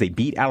Volunteer fans. They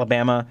beat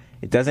Alabama.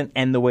 It doesn't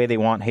end the way they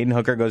want. Hayden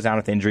Hooker goes down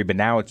with injury, but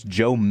now it's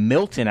Joe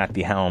Milton at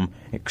the helm.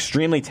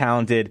 Extremely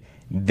talented.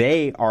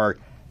 They are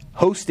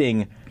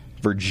hosting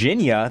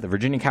Virginia, the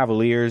Virginia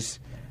Cavaliers.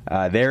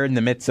 They're in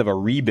the midst of a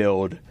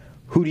rebuild.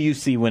 Who do you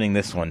see winning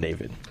this one,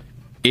 David?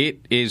 It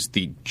is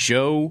the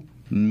Joe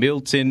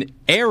Milton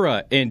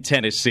era in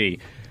Tennessee.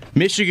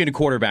 Michigan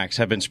quarterbacks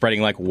have been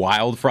spreading like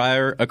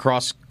wildfire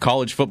across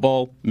college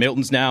football.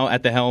 Milton's now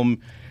at the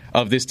helm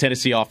of this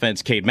Tennessee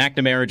offense. Cade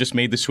McNamara just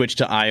made the switch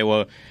to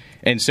Iowa.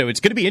 And so it's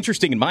going to be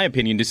interesting, in my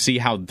opinion, to see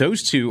how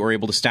those two are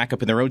able to stack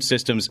up in their own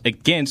systems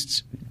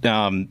against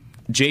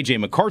J.J.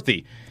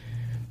 McCarthy.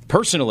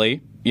 Personally,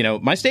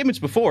 my statements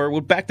before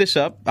would back this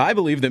up. I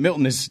believe that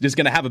Milton is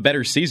going to have a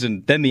better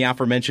season than the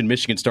aforementioned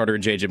Michigan starter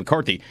in J.J.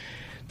 McCarthy.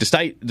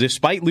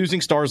 Despite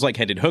losing stars like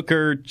Hayden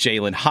Hooker,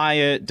 Jalen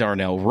Hyatt,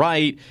 Darnell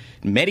Wright,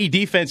 many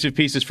defensive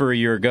pieces for a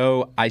year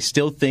ago, I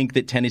still think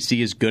that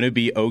Tennessee is going to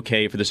be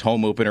okay for this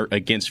home opener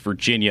against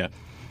Virginia.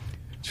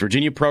 This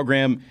Virginia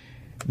program,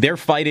 they're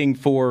fighting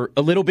for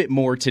a little bit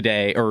more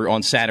today or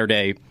on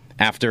Saturday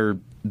after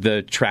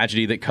the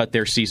tragedy that cut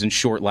their season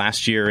short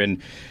last year.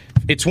 And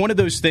it's one of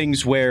those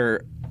things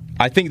where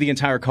I think the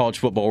entire college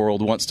football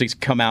world wants to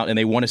come out and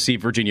they want to see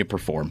Virginia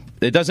perform.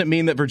 It doesn't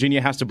mean that Virginia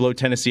has to blow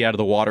Tennessee out of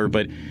the water,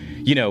 but,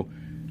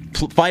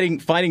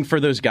 fighting for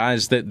those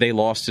guys that they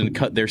lost and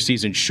cut their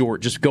season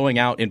short, just going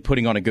out and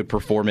putting on a good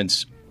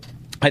performance,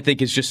 I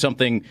think is just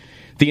something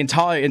the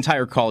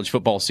entire college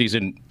football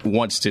season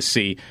wants to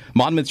see.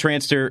 Monmouth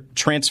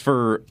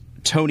transfer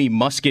Tony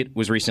Muskett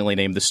was recently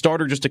named the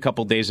starter just a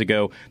couple days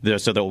ago,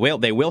 so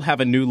they will have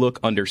a new look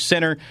under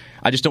center.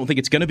 I just don't think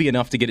it's going to be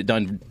enough to get it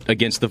done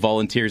against the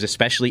Volunteers,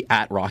 especially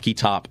at Rocky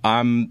Top.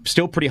 I'm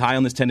still pretty high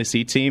on this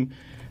Tennessee team,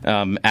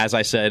 as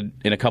I said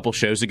in a couple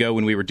shows ago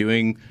when we were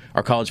doing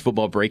our college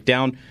football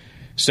breakdown.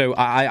 So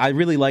I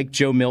really like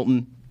Joe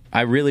Milton.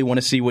 I really want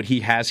to see what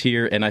he has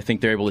here, and I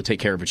think they're able to take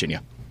care of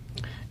Virginia.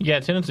 Yeah,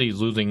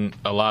 Tennessee's losing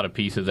a lot of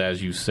pieces,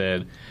 as you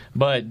said,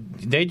 but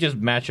they just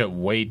match up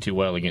way too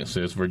well against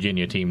this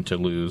Virginia team to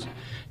lose.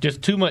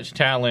 Just too much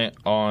talent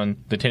on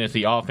the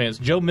Tennessee offense.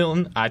 Joe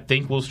Milton, I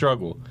think, will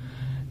struggle.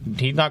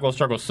 He's not going to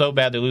struggle so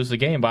bad to lose the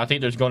game, but I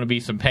think there's going to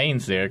be some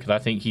pains there because I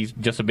think he's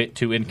just a bit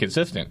too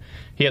inconsistent.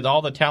 He has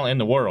all the talent in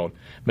the world,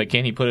 but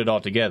can he put it all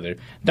together?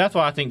 That's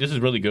why I think this is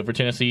really good for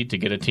Tennessee to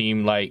get a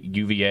team like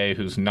UVA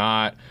who's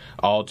not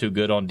all too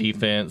good on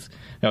defense.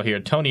 Here,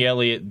 Tony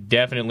Elliott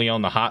definitely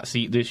on the hot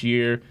seat this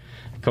year,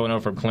 coming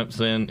over from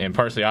Clemson, and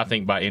personally I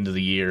think by end of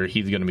the year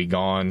he's going to be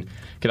gone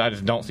because I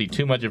just don't see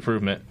too much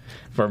improvement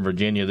from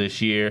Virginia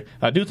this year.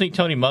 I do think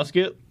Tony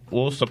Muskett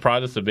will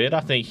surprise us a bit.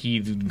 I think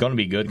he's going to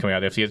be good coming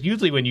out of FCS.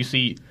 Usually when you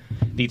see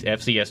these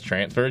FCS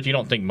transfers, you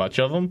don't think much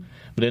of them,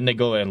 but then they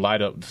go and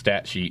light up the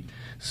stat sheet.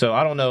 So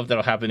I don't know if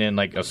that'll happen in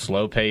like a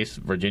slow-paced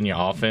Virginia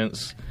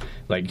offense.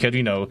 Because,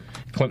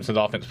 Clemson's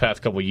offense the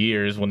past couple of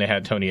years when they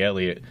had Tony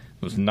Elliott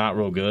was not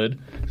real good.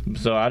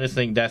 So I just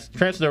think that's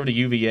transferred over to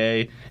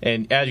UVA.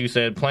 And as you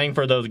said, playing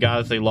for those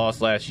guys they lost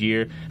last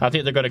year, I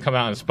think they're going to come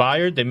out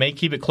inspired. They may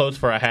keep it close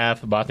for a half,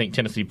 but I think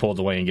Tennessee pulls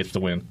away and gets the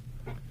win.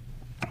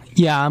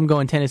 Yeah, I'm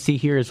going Tennessee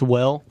here as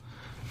well.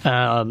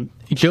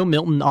 Joe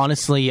Milton,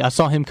 honestly, I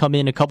saw him come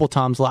in a couple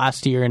times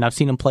last year, and I've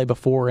seen him play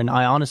before, and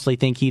I honestly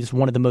think he's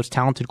one of the most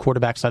talented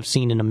quarterbacks I've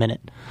seen in a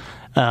minute,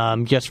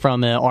 just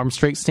from an arm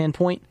strength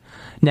standpoint.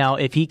 Now,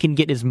 if he can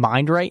get his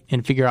mind right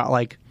and figure out,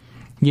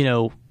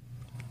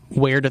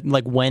 where to,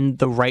 when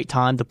the right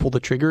time to pull the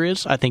trigger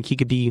is, I think he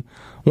could be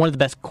one of the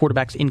best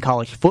quarterbacks in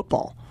college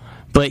football.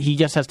 But he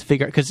just has to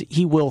figure out, because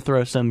he will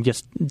throw some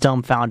just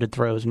dumbfounded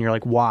throws, and you're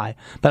like, why?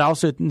 But I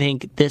also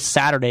think this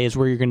Saturday is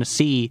where you're going to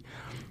see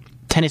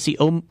Tennessee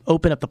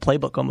open up the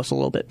playbook almost a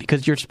little bit,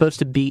 because you're supposed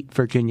to beat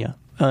Virginia.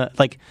 I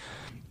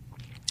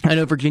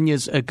know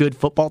Virginia's a good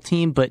football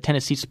team, but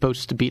Tennessee's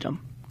supposed to beat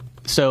them.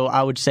 So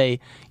I would say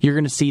you're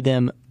going to see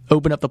them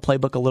open up the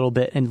playbook a little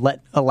bit and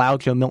allow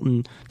Joe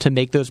Milton to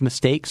make those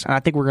mistakes. And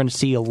I think we're going to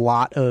see a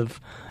lot of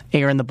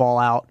airing the ball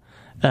out.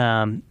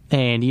 The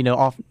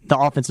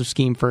offensive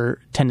scheme for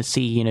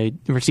Tennessee,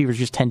 the receivers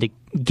just tend to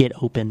get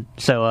open.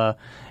 So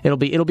it'll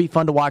be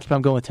fun to watch, but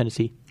I'm going with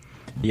Tennessee.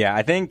 Yeah,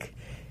 I think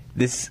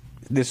this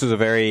was a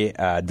very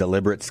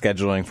deliberate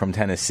scheduling from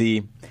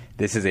Tennessee.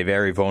 this is a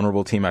very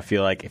vulnerable team. I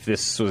feel like if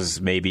this was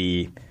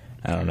maybe,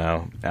 I don't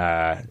know,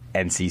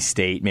 NC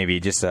State, maybe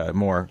just a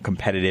more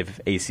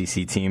competitive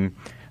ACC team,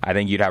 I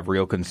think you'd have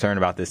real concern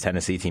about this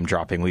Tennessee team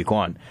dropping week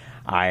 1.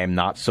 I am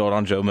not sold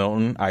on Joe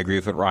Milton. I agree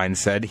with what Ryan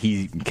said.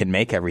 He can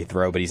make every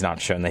throw, but he's not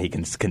shown that he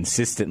can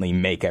consistently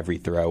make every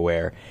throw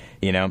where,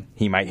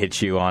 he might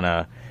hit you on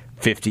a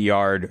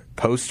 50-yard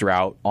post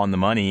route on the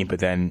money, but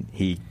then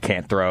he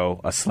can't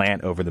throw a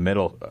slant over the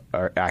middle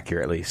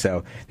accurately.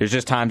 So there's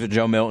just times with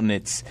Joe Milton,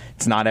 it's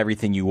not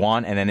everything you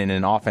want. And then in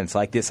an offense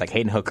like this, like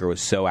Hayden Hooker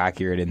was so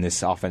accurate in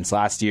this offense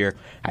last year,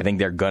 I think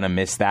they're going to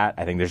miss that.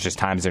 I think there's just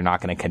times they're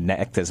not going to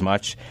connect as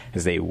much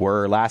as they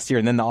were last year.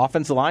 And then the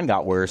offensive line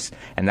got worse,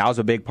 and that was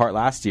a big part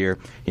last year.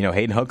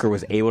 Hayden Hooker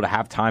was able to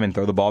have time and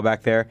throw the ball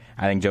back there.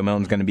 I think Joe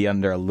Milton's going to be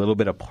under a little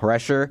bit of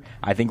pressure.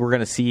 I think we're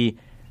going to see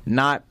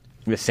not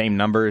the same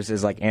numbers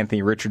as like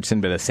Anthony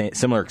Richardson, but a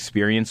similar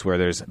experience where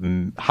there's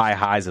high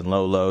highs and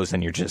low lows,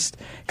 and you're just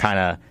kind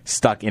of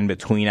stuck in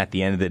between at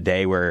the end of the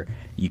day where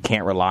you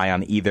can't rely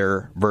on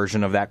either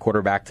version of that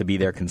quarterback to be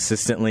there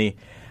consistently.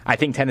 I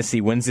think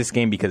Tennessee wins this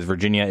game because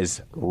Virginia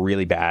is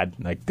really bad.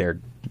 Like, they're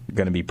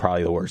going to be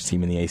probably the worst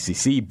team in the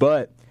ACC,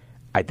 but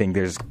I think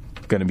there's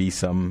going to be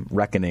some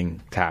reckoning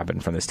to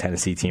happen from this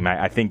Tennessee team.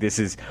 I think this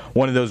is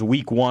one of those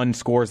week 1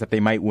 scores that they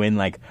might win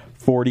like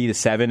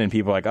 40-7, and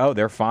people are like, oh,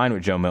 they're fine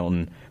with Joe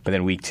Milton. But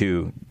then week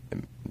 2,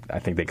 I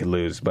think they could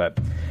lose. But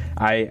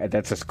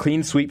that's a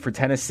clean sweep for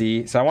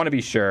Tennessee. So I want to be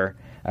sure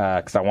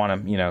because I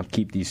want to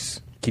keep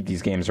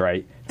these games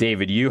right.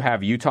 David, you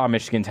have Utah,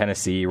 Michigan,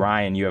 Tennessee.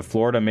 Ryan, you have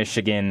Florida,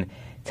 Michigan,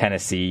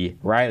 Tennessee.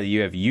 Riley,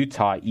 you have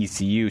Utah,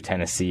 ECU,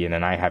 Tennessee, and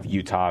then I have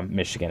Utah,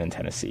 Michigan, and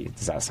Tennessee.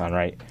 Does that sound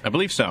right? I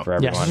believe so. For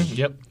everyone? Yes.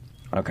 Yep.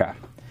 Okay.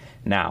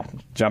 Now,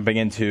 jumping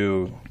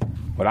into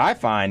what I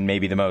find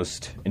maybe the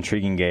most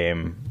intriguing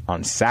game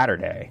on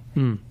Saturday.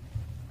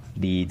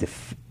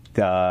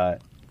 The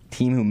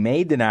team who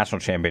made the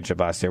national championship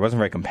last year wasn't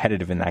very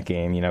competitive in that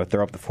game.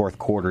 Throw up the fourth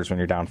quarters when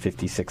you're down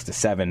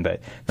 56-7.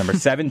 But number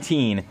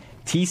 17,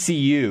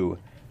 TCU,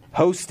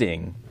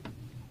 hosting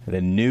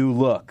the new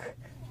look,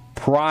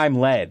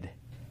 prime-led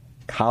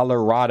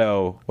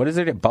Colorado. What is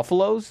it?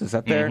 Buffaloes? Is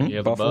that there? Mm-hmm.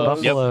 Yeah,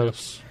 Buffaloes. Yep.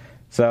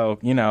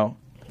 So,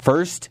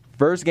 first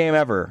game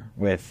ever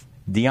with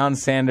Deion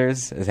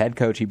Sanders as head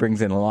coach. He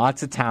brings in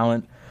lots of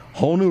talent,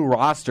 whole new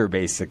roster,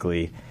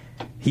 basically.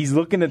 He's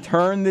looking to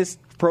turn this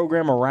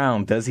program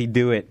around. Does he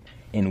do it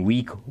in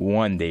week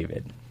 1,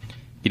 David?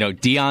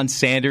 Deion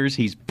Sanders,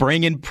 he's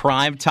bringing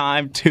prime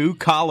time to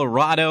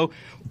Colorado.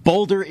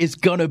 Boulder is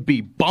going to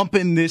be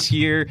bumping this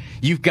year.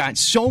 You've got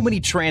so many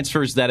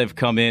transfers that have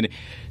come in.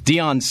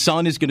 Deion's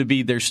son is going to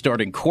be their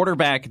starting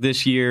quarterback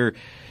this year.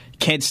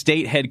 Kent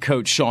State head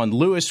coach Sean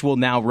Lewis will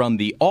now run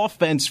the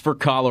offense for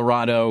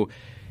Colorado.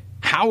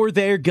 How are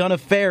they going to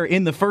fare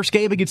in the first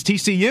game against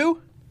TCU?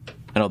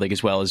 I don't think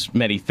as well as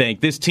many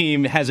think. This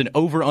team has an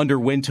over-under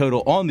win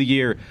total on the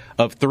year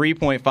of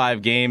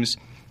 3.5 games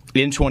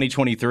in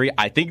 2023.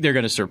 I think they're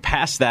going to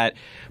surpass that.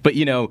 But,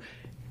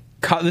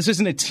 this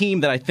isn't a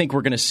team that I think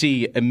we're going to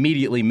see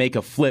immediately make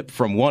a flip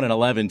from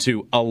 1-11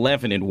 to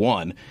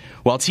 11-1.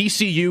 While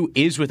TCU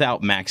is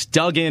without Max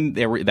Duggan,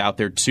 they're without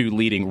their 2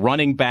 leading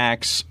running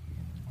backs.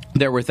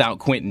 They're without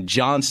Quentin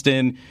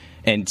Johnston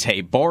and Tay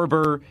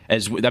Barber.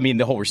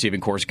 The whole receiving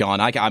corps is gone.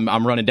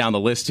 I'm running down the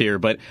list here,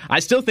 but I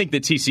still think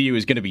that TCU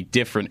is going to be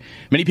different.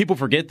 Many people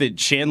forget that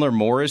Chandler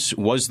Morris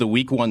was the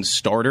week 1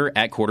 starter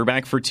at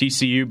quarterback for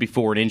TCU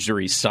before an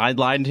injury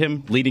sidelined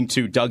him, leading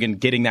to Duggan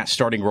getting that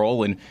starting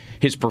role, and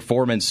his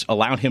performance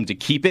allowed him to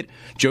keep it.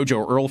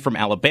 JoJo Earl from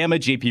Alabama,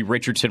 J.P.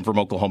 Richardson from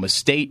Oklahoma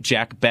State,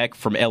 Jack Beck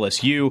from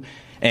LSU,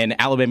 and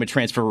Alabama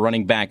transfer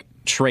running back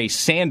Trey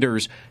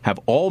Sanders have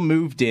all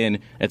moved in.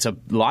 It's a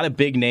lot of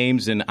big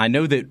names, and I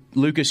know that,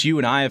 Lucas, you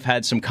and I have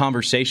had some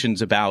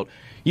conversations about,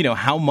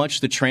 how much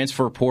the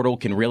transfer portal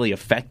can really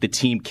affect the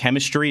team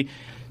chemistry.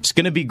 It's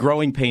going to be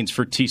growing pains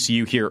for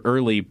TCU here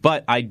early,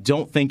 but I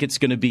don't think it's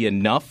going to be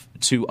enough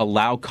to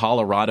allow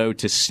Colorado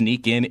to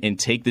sneak in and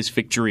take this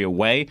victory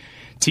away.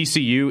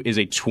 TCU is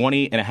a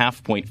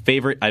 20.5-point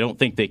favorite. I don't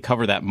think they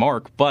cover that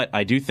mark, but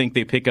I do think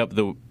they pick up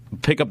the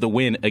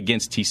win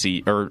against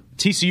TCU, or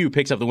TCU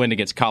picks up the win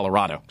against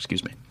Colorado.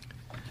 Excuse me.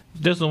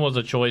 This one was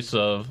a choice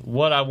of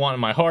what I want in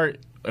my heart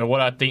or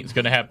what I think is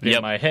going to happen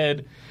in my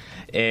head.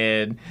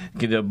 And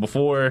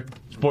before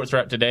Sports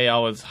Wrap today, I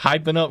was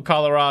hyping up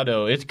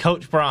Colorado. It's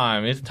Coach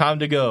Prime. It's time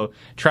to go.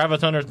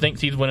 Travis Hunter thinks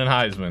he's winning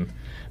Heisman.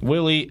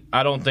 Willie,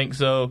 I don't think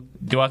so.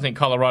 Do I think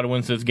Colorado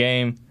wins this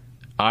game?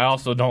 I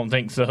also don't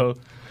think so.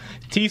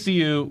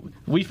 TCU,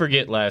 we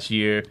forget last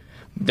year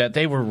that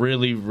they were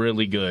really,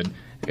 really good.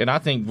 And I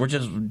think we're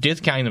just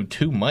discounting them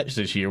too much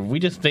this year. We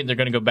just think they're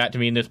going to go back to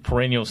being this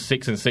perennial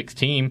 6-6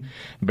 team,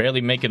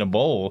 barely making a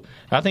bowl.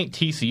 I think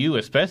TCU,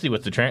 especially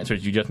with the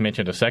transfers you just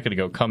mentioned a second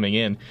ago coming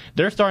in,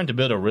 they're starting to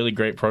build a really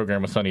great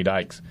program with Sonny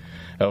Dykes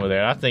over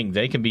there. I think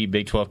they can be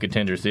Big 12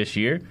 contenders this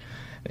year.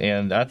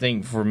 And I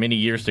think for many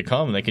years to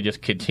come, they could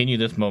just continue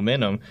this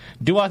momentum.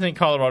 Do I think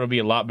Colorado will be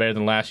a lot better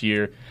than last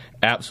year?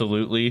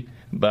 Absolutely.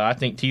 But I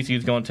think TCU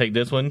is going to take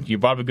this one. You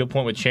brought up a good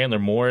point with Chandler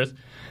Morris.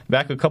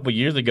 Back a couple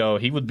years ago,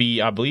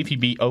 I believe he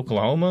beat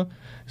Oklahoma.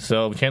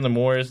 So Chandler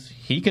Morris,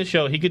 he could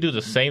do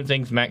the same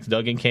things Max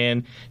Duggan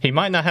can. He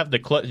might not have the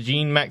clutch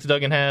gene Max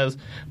Duggan has,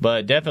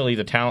 but definitely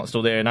the talent's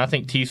still there. And I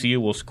think TCU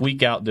will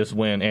squeak out this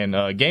win.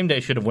 And game day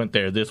should have went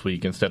there this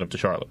week instead of to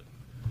Charlotte.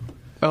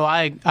 Oh,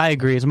 I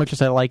agree. As much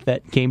as I like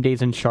that game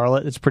days in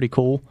Charlotte, it's pretty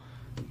cool.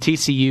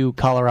 TCU,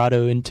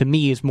 Colorado, and to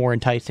me is more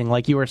enticing,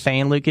 like you were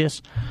saying,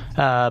 Lucas.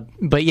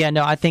 But yeah,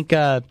 no, I think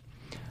I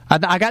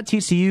got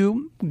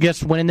TCU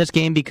just winning this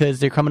game because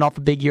they're coming off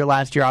a big year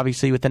last year,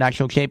 obviously, with the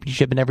national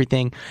championship and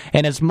everything.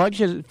 And as much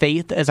as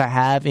faith as I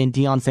have in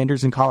Deion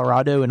Sanders in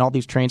Colorado and all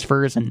these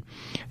transfers, and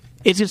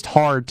it's just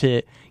hard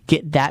to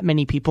get that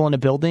many people in a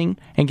building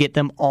and get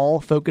them all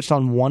focused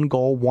on one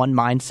goal, one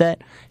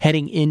mindset,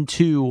 heading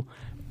into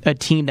a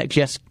team that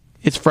just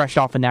is fresh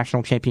off a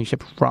national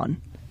championship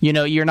run. You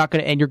know, you're not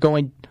going to, and you're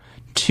going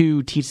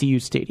to TCU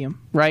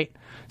Stadium, right?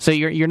 So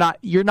you're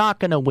not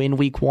going to win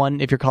week one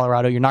if you're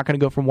Colorado. You're not going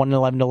to go from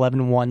 1-11 to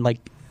 11-1 like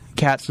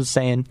Katz was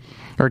saying,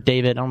 or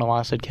David. I don't know why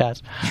I said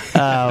Katz.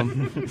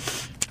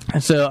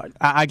 So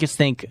I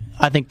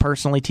think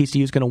personally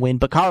TCU is going to win,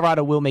 but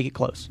Colorado will make it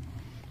close.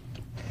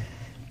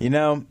 You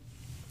know,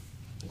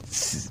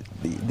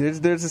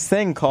 there's this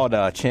thing called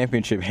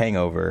championship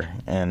hangover,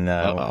 and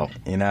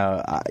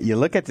you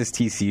look at this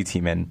TCU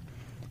team, and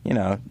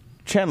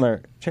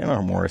Chandler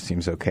Morris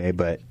seems okay,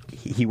 but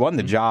he won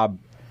the job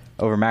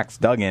over Max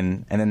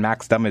Duggan, and then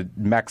Max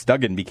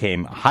Duggan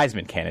became a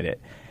Heisman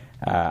candidate.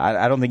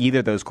 I don't think either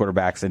of those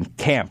quarterbacks in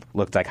camp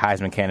looked like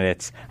Heisman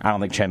candidates. I don't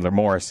think Chandler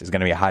Morris is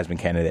going to be a Heisman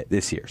candidate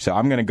this year. So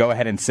I'm going to go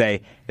ahead and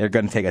say they're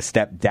going to take a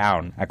step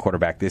down at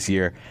quarterback this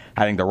year.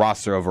 I think the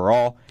roster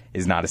overall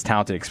is not as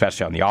talented,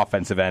 especially on the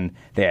offensive end.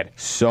 They had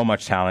so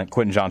much talent.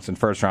 Quentin Johnson,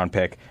 first-round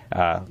pick,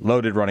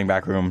 loaded running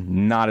back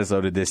room, not as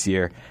loaded this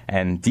year.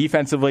 And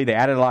defensively, they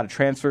added a lot of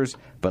transfers,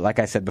 but like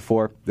I said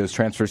before, those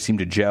transfers seem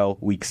to gel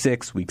week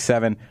 6, week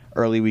 7,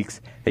 early weeks.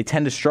 They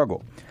tend to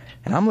struggle.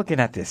 And I'm looking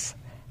at this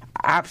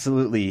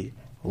absolutely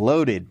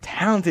loaded,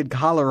 talented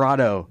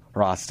Colorado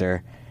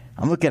roster.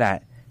 I'm looking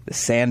at the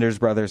Sanders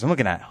brothers. I'm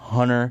looking at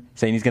Hunter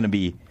saying he's going to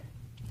be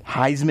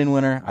Heisman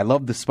winner. I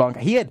love the spunk.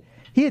 He had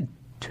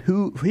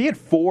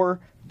 4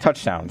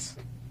 touchdowns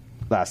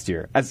last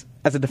year as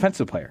a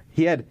defensive player.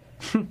 He had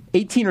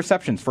 18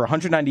 receptions for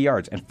 190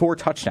 yards and 4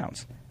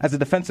 touchdowns as a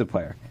defensive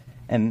player.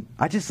 And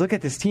I just look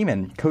at this team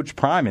and Coach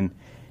Prime, and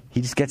he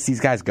just gets these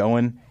guys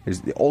going.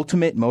 There's the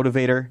ultimate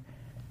motivator.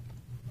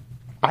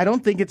 I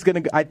don't think it's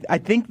going to – I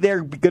think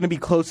they're going to be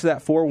close to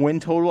that 4-win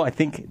total. I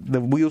think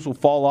the wheels will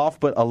fall off,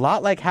 but a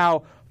lot like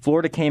how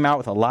Florida came out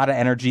with a lot of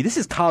energy. This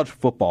is college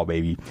football,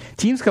 baby.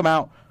 Teams come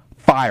out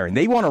firing.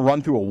 They want to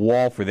run through a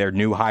wall for their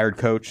new hired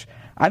coach.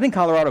 I think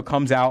Colorado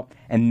comes out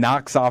and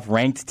knocks off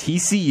ranked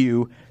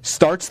TCU,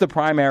 starts the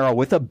prime era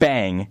with a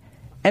bang,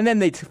 and then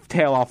they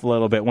tail off a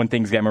little bit when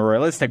things get more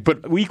realistic.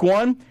 But week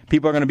 1,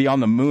 people are going to be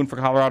on the moon for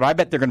Colorado. I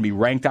bet they're going to be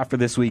ranked after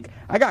this week.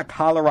 I got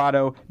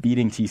Colorado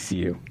beating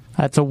TCU.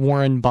 That's a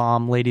Warren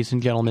bomb, ladies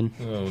and gentlemen.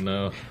 Oh,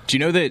 no. Do you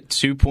know that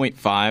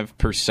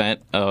 2.5%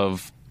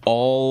 of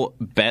all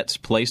bets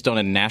placed on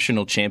a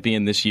national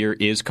champion this year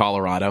is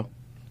Colorado?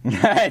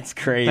 That's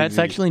crazy. That's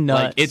actually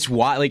nuts. Like, it's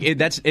wild.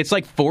 It's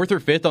like 4th or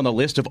 5th on the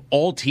list of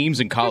all teams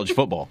in college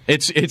football.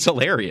 It's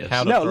hilarious.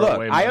 No, look,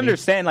 I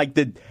understand. Like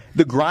the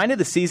grind of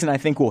the season, I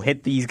think will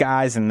hit these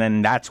guys, and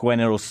then that's when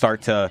it'll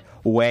start to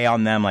weigh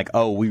on them. Like,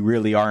 oh, we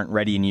really aren't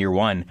ready in year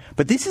 1.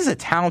 But this is a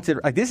talented.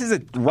 Like, this is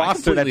a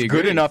roster that's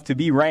good enough to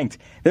be ranked.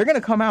 They're going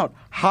to come out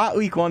hot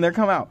week 1. They're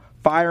coming out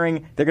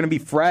firing. They're going to be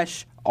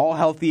fresh, all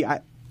healthy.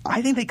 I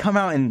think they come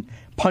out and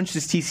punch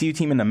this TCU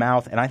team in the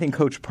mouth, and I think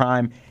Coach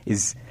Prime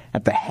is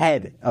at the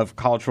head of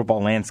college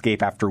football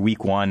landscape after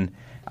week 1.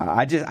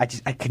 I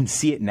can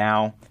see it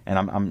now, and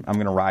I'm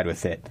going to ride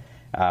with it.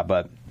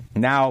 But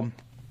now,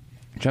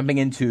 jumping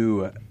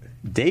into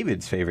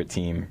David's favorite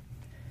team,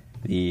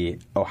 the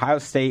Ohio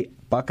State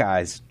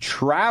Buckeyes,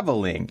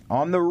 traveling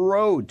on the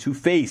road to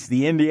face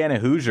the Indiana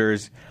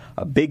Hoosiers,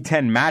 a Big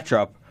Ten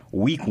matchup,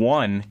 week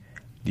 1.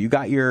 Do you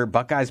got your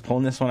Buckeyes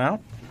pulling this one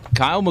out?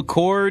 Kyle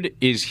McCord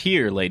is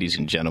here, ladies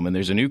and gentlemen.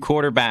 There's a new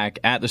quarterback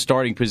at the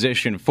starting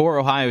position for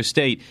Ohio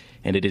State,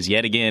 and it is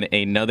yet again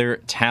another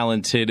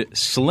talented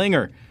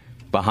slinger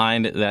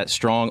behind that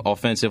strong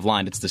offensive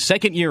line. It's the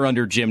second year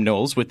under Jim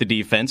Knowles with the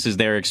defense, as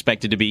they're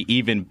expected to be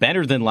even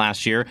better than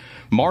last year.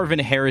 Marvin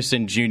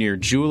Harrison Jr.,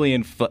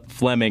 Julian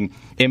Fleming,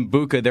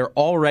 Mbuka, they're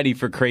all ready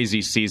for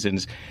crazy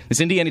seasons. This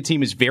Indiana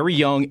team is very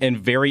young and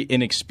very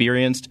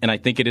inexperienced, and I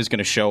think it is going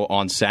to show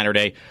on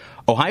Saturday.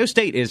 Ohio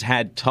State has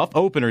had tough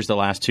openers the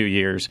last 2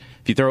 years.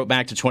 If you throw it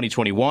back to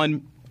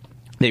 2021,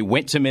 they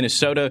went to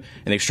Minnesota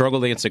and they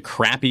struggled against a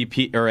scrappy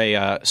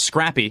PJ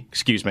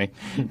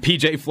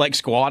Fleck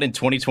squad in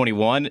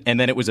 2021, and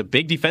then it was a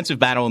big defensive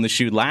battle in the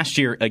shoe last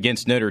year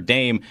against Notre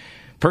Dame.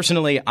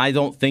 Personally, I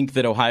don't think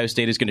that Ohio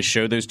State is going to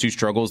show those 2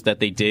 struggles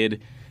that they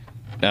did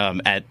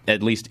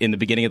at least in the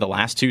beginning of the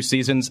last two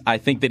seasons. I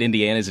think that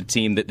Indiana is a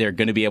team that they're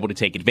going to be able to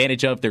take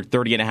advantage of. They're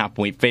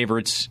 30.5-point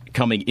favorites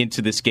coming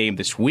into this game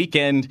this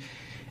weekend.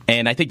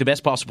 And I think the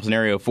best possible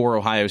scenario for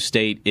Ohio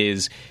State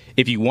is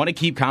if you want to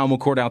keep Kyle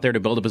McCord out there to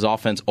build up his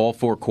offense all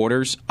four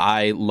quarters,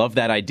 I love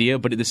that idea.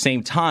 But at the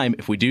same time,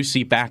 if we do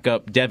see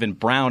backup Devin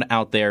Brown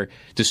out there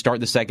to start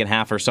the second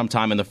half or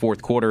sometime in the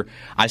fourth quarter,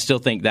 I still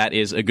think that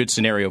is a good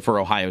scenario for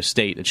Ohio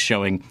State. It's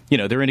showing,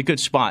 they're in a good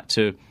spot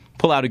to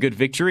pull out a good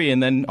victory,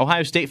 and then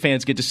Ohio State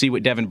fans get to see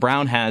what Devin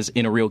Brown has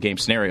in a real game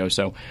scenario.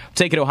 So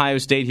take it Ohio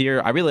State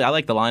here. I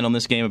like the line on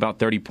this game, about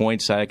 30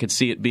 points. I could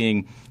see it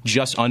being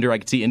just under. I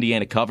could see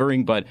Indiana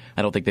covering, but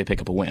I don't think they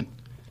pick up a win.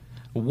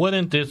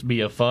 Wouldn't this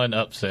be a fun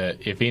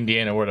upset if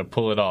Indiana were to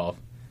pull it off?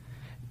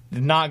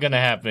 Not going to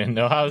happen.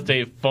 Ohio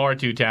State far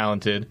too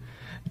talented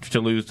to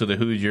lose to the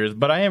Hoosiers,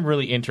 but I am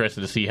really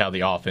interested to see how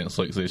the offense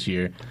looks this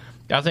year.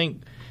 I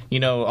think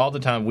all the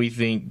time we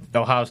think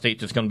Ohio State's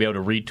just going to be able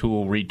to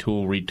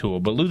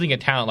retool. But losing a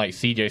talent like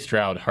C.J.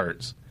 Stroud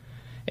hurts.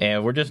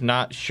 And we're just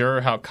not sure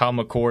how Kyle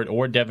McCord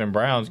or Devin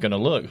Brown's going to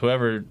look.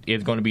 Whoever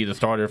is going to be the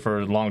starter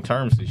for long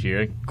terms this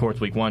year. Of course,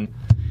 week one,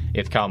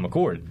 it's Kyle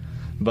McCord.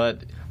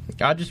 But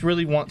I just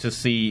really want to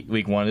see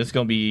week one. This is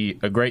going to be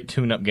a great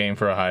tune-up game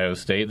for Ohio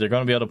State. They're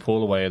going to be able to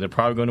pull away. They're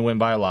probably going to win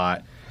by a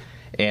lot.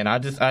 And I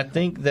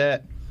think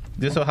that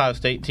this Ohio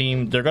State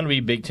team, they're going to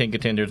be Big Ten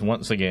contenders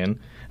once again.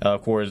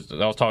 Of course,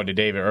 I was talking to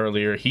David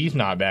earlier. He's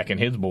not backing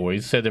his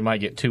boys. Said they might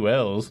get 2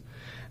 L's.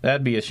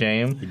 That'd be a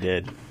shame. He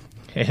did.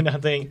 And I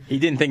think he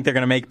didn't think they're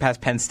going to make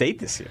past Penn State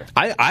this year.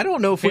 I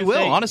don't know if we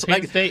will, honestly.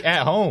 Penn State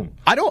at home.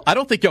 I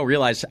don't think y'all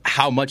realize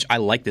how much I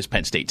like this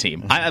Penn State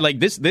team. I like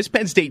this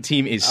Penn State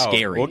team is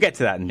scary. We'll get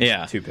to that in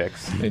 2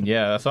 picks. And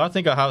so I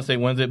think Ohio State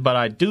wins it, but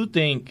I do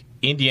think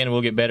Indiana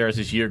will get better as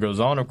this year goes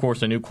on. Of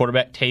course, a new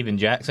quarterback, Taven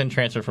Jackson,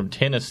 transferred from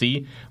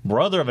Tennessee,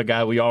 brother of a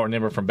guy we all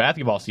remember from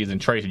basketball season,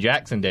 Trace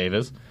Jackson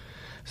Davis.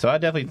 So I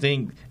definitely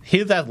think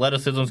his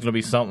athleticism is going to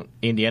be something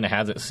Indiana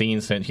hasn't seen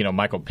since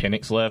Michael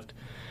Penix left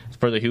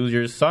for the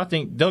Hoosiers. So I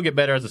think they'll get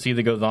better as the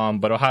season goes on,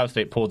 but Ohio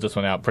State pulls this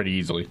one out pretty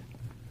easily.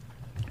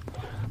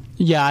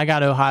 Yeah, I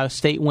got Ohio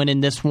State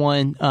winning this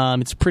one.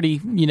 It's pretty,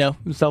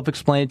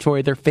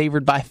 self-explanatory. They're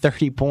favored by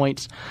 30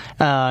 points.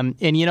 And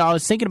I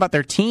was thinking about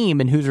their team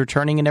and who's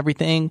returning and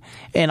everything,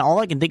 and all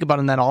I can think about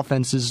in that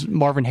offense is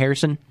Marvin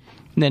Harrison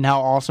and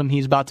how awesome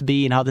he's about to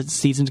be and how the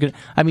season's going to...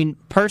 I mean,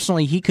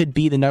 personally, he could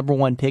be the number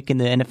 1 pick in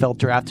the NFL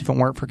draft if it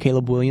weren't for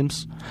Caleb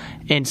Williams.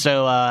 And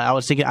so I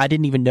was thinking, I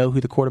didn't even know who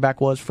the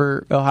quarterback was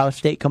for Ohio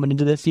State coming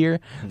into this year.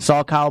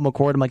 Saw Kyle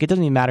McCord. I'm like, it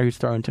doesn't even matter who's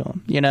throwing to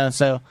him.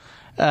 So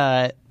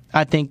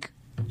I think,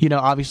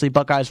 obviously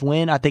Buckeyes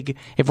win. I think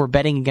if we're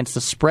betting against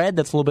the spread,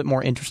 that's a little bit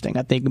more interesting.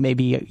 I think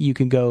maybe you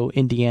can go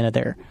Indiana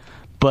there.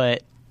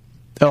 But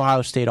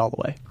Ohio State all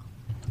the way.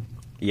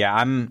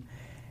 Yeah,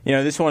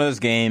 this is one of those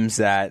games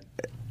that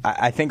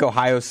I think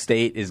Ohio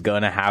State is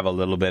going to have a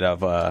little bit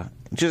of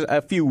just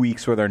a few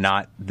weeks where they're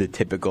not the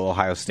typical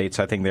Ohio State,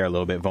 so I think they're a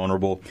little bit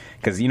vulnerable.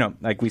 Because,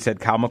 like we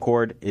said, Kyle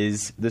McCord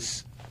is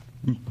this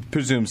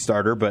presumed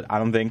starter, but I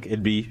don't think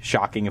it'd be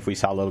shocking if we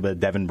saw a little bit of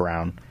Devin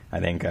Brown.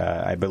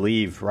 I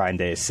believe Ryan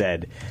Day has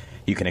said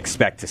you can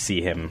expect to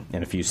see him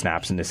in a few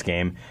snaps in this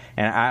game.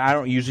 And I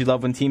don't usually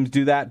love when teams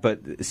do that,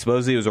 but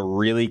supposedly it was a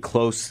really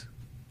close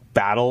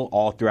battle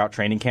all throughout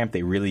training camp.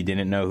 They really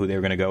didn't know who they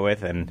were going to go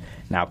with, and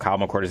now Kyle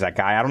McCord is that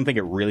guy. I don't think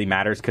it really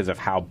matters because of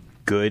how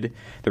good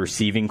the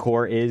receiving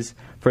core is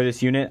for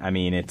this unit. I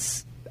mean,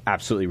 it's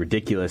absolutely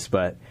ridiculous,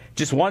 but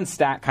just one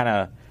stat kind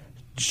of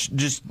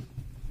just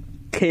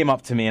came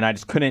up to me, and I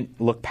just couldn't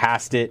look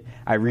past it.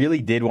 I really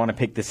did want to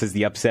pick this as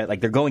the upset.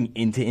 Like, they're going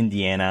into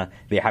Indiana.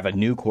 They have a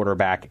new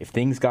quarterback. If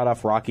things got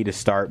off rocky to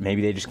start,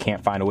 maybe they just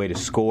can't find a way to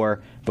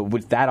score. But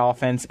with that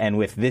offense and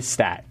with this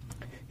stat,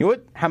 you know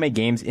what? How many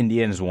games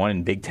Indiana's won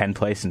in Big Ten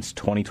play since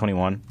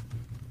 2021?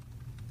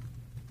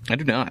 I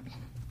do not.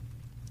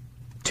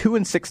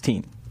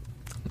 2-16.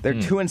 They're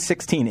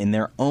 2-16 in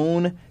their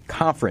own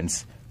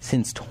conference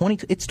since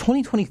it's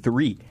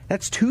 2023.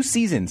 That's 2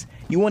 seasons.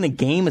 You won a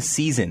game a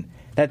season.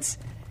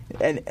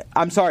 And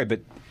I'm sorry,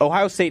 but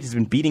Ohio State has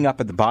been beating up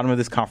at the bottom of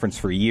this conference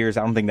for years.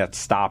 I don't think that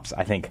stops.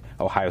 I think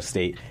Ohio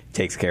State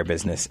takes care of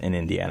business in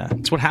Indiana.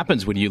 It's what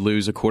happens when you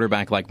lose a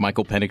quarterback like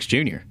Michael Penix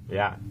Jr.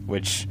 Yeah,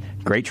 which,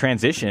 great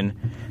transition.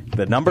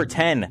 The number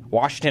 10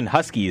 Washington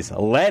Huskies,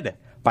 led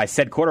by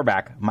said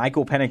quarterback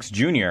Michael Penix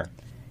Jr.,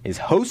 is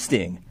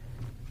hosting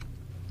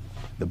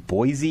the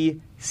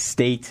Boise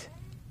State,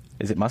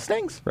 is it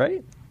Mustangs,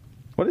 right?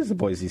 What is the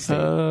Boise State?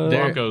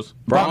 Broncos.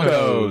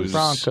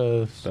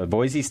 The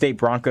Boise State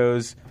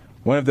Broncos,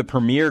 one of the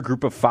premier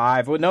group of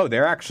 5. Well, no,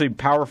 they're actually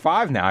Power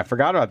 5 now. I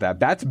forgot about that.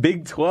 That's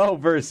Big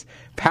 12 versus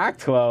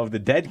Pac-12, the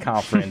dead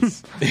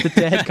conference. The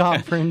dead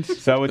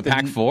conference. So with the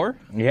Pac-4?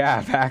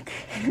 Yeah,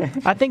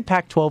 I think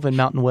Pac-12 and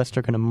Mountain West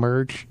are going to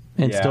merge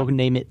and still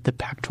name it the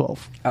Pac-12.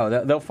 Oh,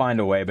 they'll find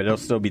a way, but it'll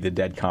still be the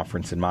dead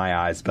conference in my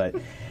eyes. But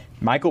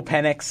Michael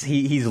Penix,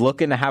 he's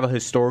looking to have a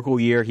historical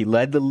year. He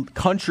led the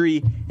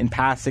country in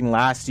passing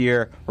last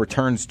year,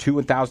 returns 2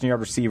 1,000-yard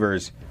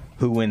receivers.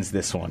 Who wins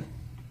this one?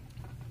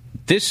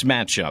 This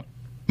matchup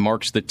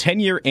marks the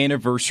 10-year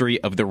anniversary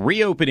of the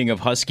reopening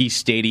of Husky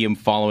Stadium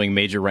following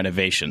major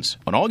renovations.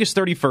 On August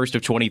 31st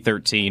of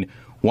 2013,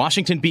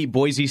 Washington beat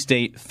Boise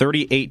State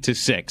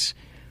 38-6.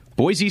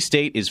 Boise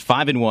State is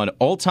 5-1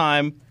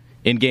 all-time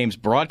in games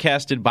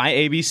broadcasted by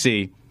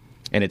ABC,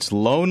 and its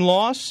lone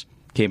loss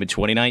came in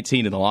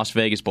 2019 in the Las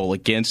Vegas Bowl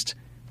against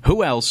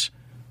who else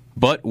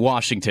but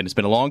Washington. It's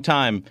been a long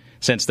time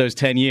since those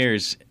 10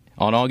 years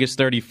on August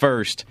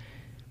 31st.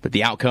 But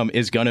the outcome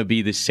is going to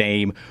be the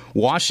same.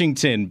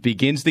 Washington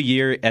begins the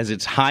year as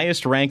its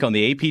highest rank on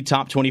the AP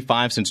Top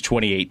 25 since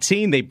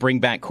 2018. They bring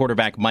back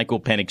quarterback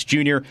Michael Penix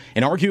Jr.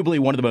 and arguably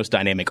one of the most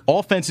dynamic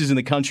offenses in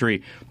the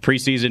country.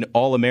 Preseason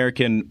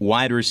All-American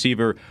wide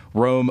receiver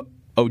Rome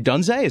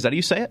Odunze. Is that how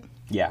you say it?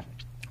 Yeah.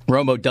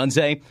 Rome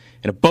Odunze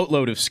and a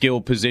boatload of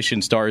skilled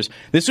position stars.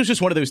 This was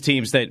just one of those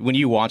teams that when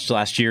you watched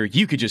last year,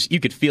 you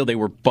could feel they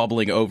were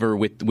bubbling over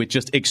with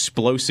just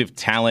explosive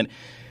talent.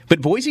 But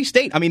Boise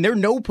State, I mean, they're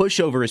no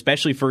pushover,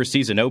 especially for a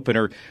season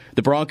opener.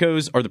 The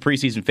Broncos are the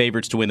preseason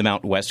favorites to win the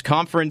Mountain West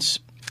Conference,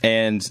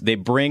 and they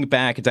bring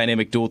back a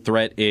dynamic dual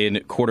threat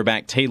in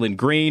quarterback Taylon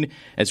Green,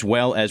 as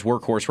well as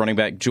workhorse running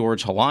back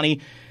George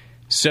Halani.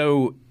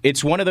 So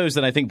it's one of those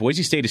that I think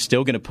Boise State is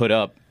still going to put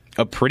up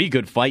a pretty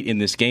good fight in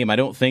this game. I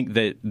don't think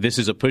that this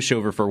is a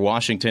pushover for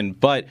Washington,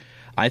 but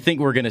I think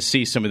we're going to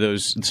see some of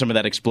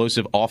that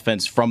explosive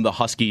offense from the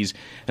Huskies,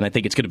 and I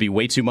think it's going to be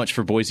way too much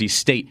for Boise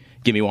State.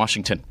 Give me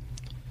Washington.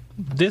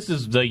 This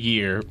is the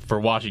year for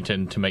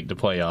Washington to make the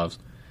playoffs.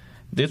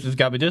 This is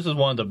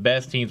one of the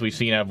best teams we've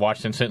seen out of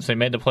Washington since they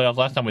made the playoffs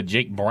last time with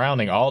Jake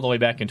Browning all the way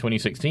back in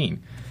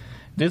 2016.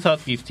 This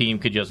Huskies team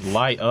could just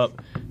light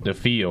up the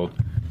field,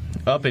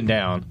 up and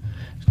down.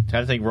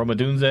 I think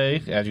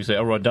Rodunze, as you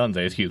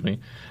say, excuse me,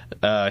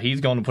 he's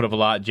going to put up a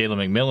lot.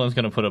 Jalen McMillan's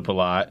going to put up a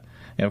lot.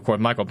 And, of course,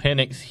 Michael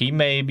Penix, he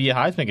may be a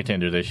Heisman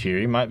contender this year.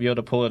 He might be able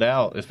to pull it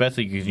out,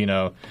 especially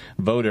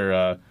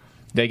because,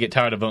 they get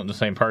tired of voting the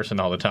same person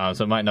all the time,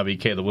 so it might not be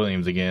Caleb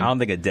Williams again. I don't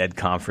think a dead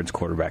conference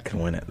quarterback can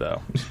win it,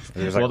 though.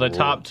 Well, the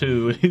top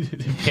two,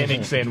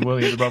 Penix and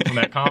Williams, are both from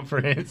that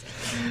conference.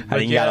 I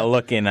think you got to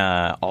look in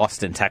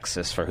Austin,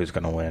 Texas for who's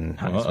going to win.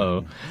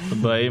 Uh-oh.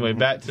 But anyway,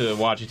 back to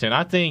Washington.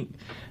 I think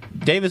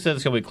David said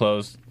it's going to be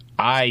close.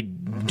 I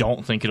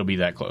don't think it'll be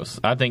that close.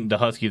 I think the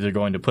Huskies are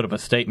going to put up a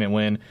statement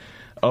win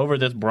over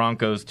this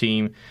Broncos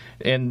team,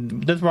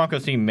 and this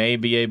Broncos team may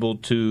be able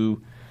to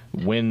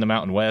win the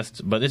Mountain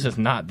West, but this is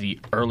not the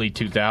early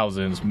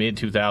 2000s,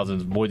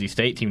 mid-2000s Boise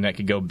State team that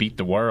could go beat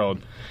the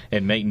world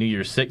and make New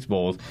Year's Six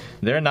bowls.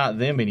 They're not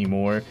them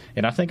anymore,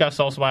 and I think I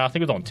saw somebody, I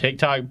think it was on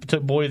TikTok,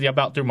 took Boise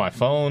about threw my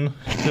phone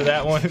to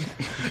that one.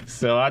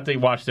 So I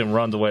think Washington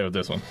runs away with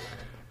this one.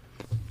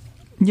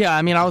 Yeah,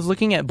 I mean, I was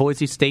looking at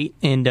Boise State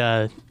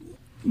and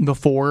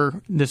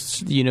before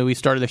this, we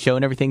started the show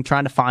and everything,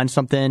 trying to find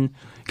something.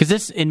 Because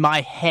this, in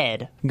my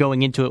head,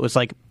 going into it, was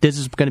like, this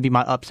is going to be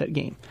my upset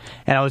game.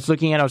 And I was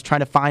trying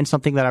to find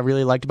something that I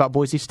really liked about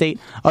Boise State.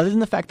 Other than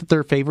the fact that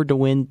they're favored to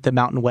win the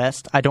Mountain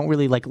West, I don't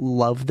really,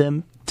 love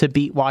them to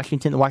beat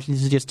Washington.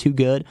 Washington is just too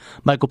good.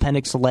 Michael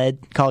Penix led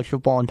college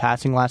football in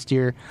passing last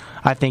year.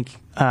 I think,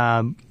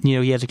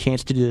 he has a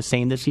chance to do the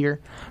same this year.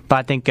 But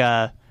I think,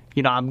 I'm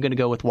going to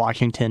go with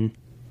Washington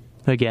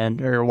again,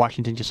 or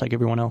Washington just like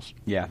everyone else.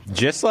 Yeah,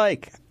 just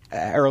like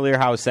earlier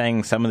how I was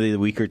saying some of the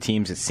weaker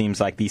teams, it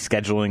seems like these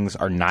schedulings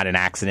are not an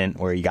accident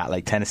where you got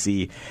like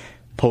Tennessee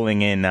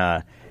pulling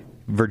in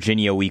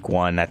Virginia week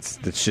 1. That's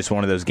just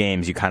one of those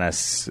games you kind of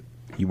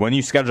when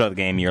you schedule the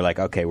game, you're like,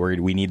 okay,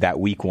 we need that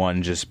week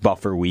 1 just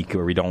buffer week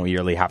where we don't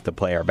really have to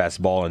play our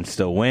best ball and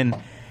still win.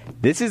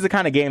 This is the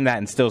kind of game that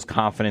instills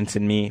confidence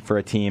in me for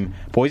a team.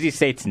 Boise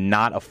State's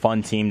not a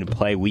fun team to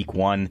play week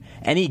 1.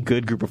 Any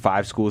good group of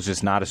 5 school is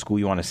just not a school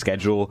you want to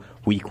schedule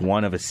week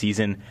 1 of a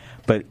season.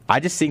 But I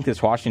just think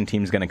this Washington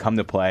team is going to come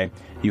to play.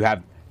 You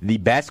have the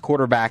best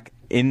quarterback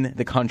in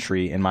the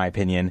country, in my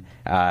opinion,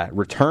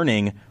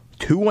 returning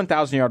 2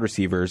 1,000-yard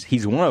receivers.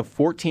 He's one of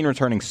 14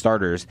 returning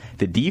starters.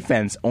 The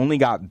defense only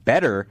got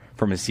better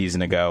from a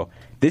season ago.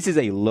 This is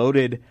a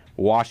loaded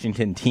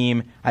Washington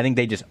team. I think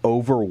they just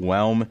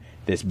overwhelm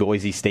this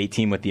Boise State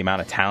team with the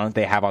amount of talent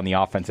they have on the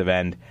offensive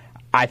end.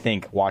 I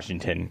think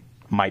Washington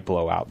might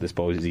blow out this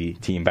Boise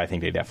team, but I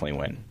think they definitely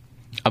win.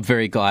 I'm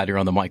very glad you're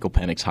on the Michael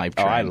Penix hype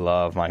train. Oh, I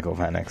love Michael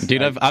Penix.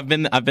 Dude, I've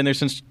been there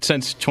since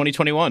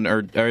 2021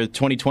 or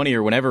 2020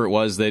 or whenever it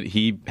was that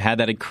he had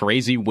that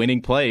crazy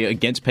winning play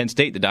against Penn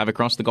State to dive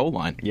across the goal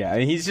line. Yeah,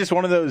 he's just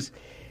one of those.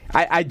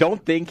 I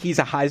don't think he's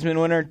a Heisman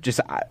winner.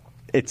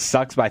 It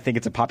sucks, but I think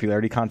it's a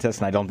popularity contest,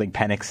 and I don't think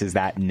Penix is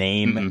that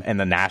name in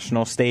the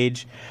national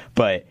stage.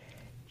 But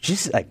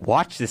just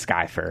watch this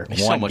guy for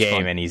one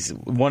game, and he's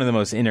one of the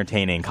most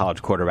entertaining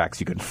college quarterbacks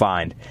you can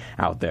find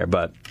out there.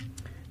 But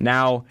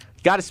now,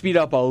 got to speed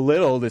up a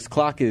little. This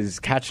clock is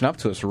catching up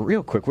to us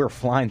real quick. We're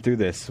flying through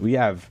this. We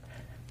have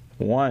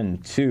 1,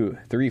 2,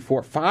 3,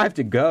 4, 5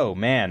 to go,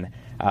 man.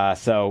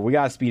 So we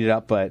got to speed it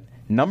up. But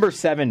number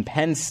 7,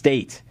 Penn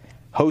State,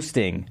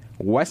 hosting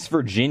West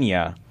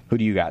Virginia, Who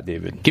do you got,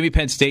 David? Give me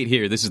Penn State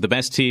here. This is the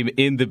best team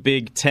in the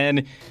Big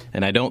Ten,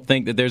 and I don't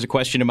think that there's a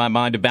question in my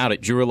mind about it.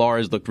 Drew Allar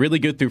has looked really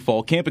good through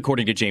fall camp,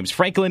 according to James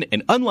Franklin,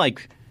 and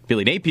unlike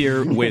Billy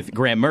Napier with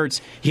Graham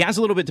Mertz, he has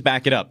a little bit to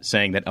back it up,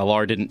 saying that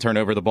Allar didn't turn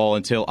over the ball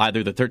until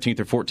either the 13th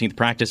or 14th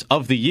practice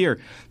of the year.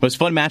 Most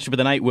fun matchup of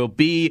the night will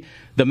be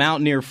the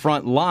Mountaineer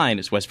front line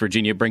as West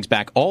Virginia brings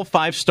back all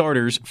 5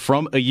 starters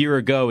from a year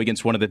ago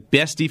against one of the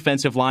best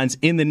defensive lines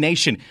in the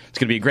nation. It's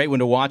going to be a great one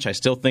to watch. I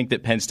still think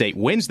that Penn State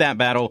wins that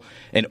battle,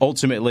 and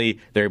ultimately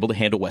they're able to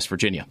handle West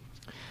Virginia.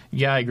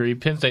 Yeah, I agree.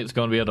 Penn State's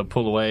going to be able to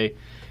pull away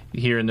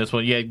here in this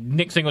one. Yeah,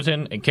 Nick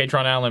Singleton and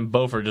Katron Allen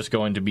both are just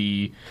going to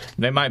be,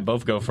 they might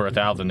both go for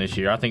 1,000 this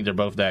year. I think they're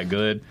both that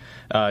good.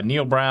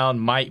 Neil Brown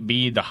might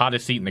be the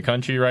hottest seat in the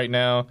country right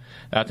now.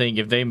 I think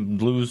if they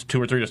lose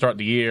 2 or 3 to start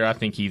the year, I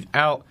think he's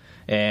out,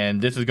 and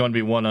this is going to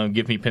be one of them.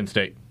 Give me Penn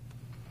State.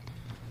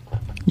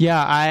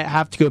 Yeah, I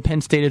have to go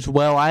Penn State as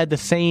well. I had the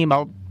same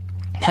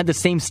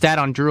stat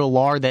on Drew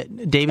Allar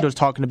that David was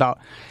talking about.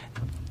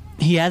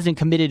 He hasn't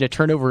committed a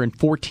turnover in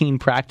 14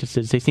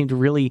 practices. They seem to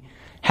really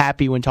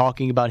happy when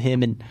talking about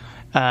him, and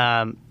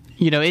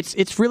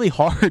it's really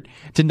hard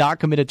to not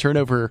commit a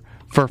turnover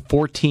for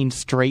 14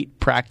 straight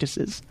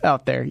practices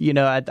out there.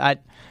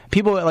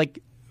 People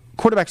like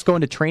quarterbacks go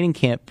into training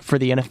camp for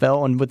the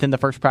NFL, and within the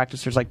first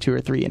practice there's like 2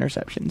 or 3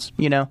 interceptions.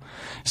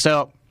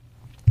 So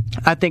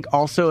I think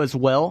also as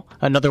well,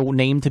 another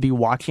name to be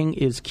watching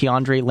is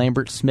Keandre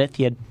Lambert-Smith.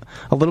 He had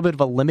a little bit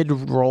of a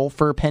limited role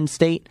for Penn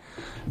State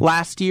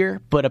last year,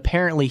 but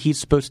apparently he's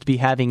supposed to be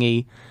having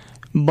a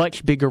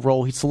much bigger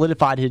role. He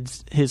solidified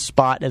his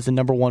spot as the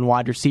number 1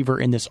 wide receiver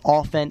in this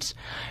offense,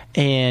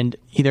 and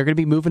they're going to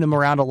be moving him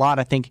around a lot.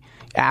 I think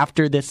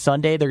after this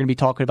Sunday, they're going to be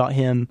talking about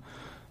him.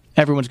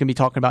 Everyone's going to be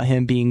talking about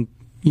him being,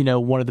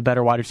 one of the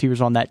better wide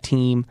receivers on that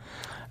team.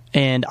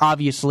 And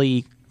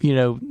obviously,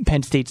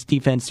 Penn State's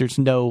defense, there's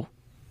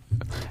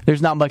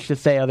not much to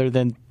say other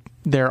than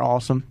they're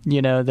awesome.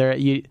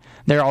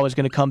 They're always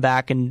going to come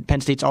back, and Penn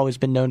State's always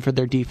been known for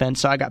their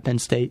defense. So I got Penn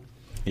State.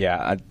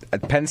 Yeah,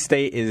 Penn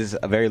State is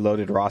a very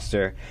loaded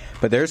roster,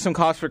 but there's some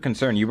cause for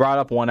concern. You brought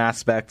up one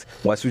aspect.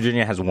 West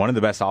Virginia has one of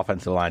the best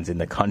offensive lines in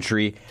the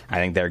country. I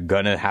think they're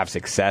going to have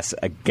success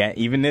again.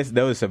 Even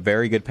though it's a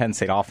very good Penn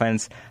State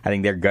offense, I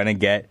think they're going to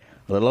get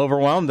a little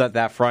overwhelmed at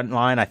that front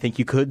line. I think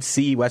you could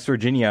see West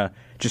Virginia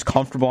just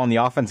comfortable on the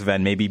offensive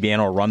end, maybe being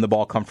able to run the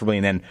ball comfortably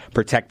and then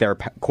protect their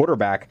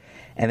quarterback.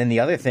 And then the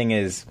other thing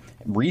is,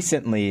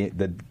 recently,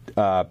 the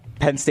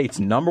Penn State's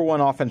number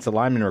 1 offensive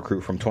lineman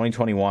recruit from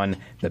 2021,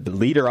 the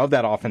leader of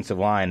that offensive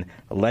line,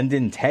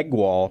 Lendon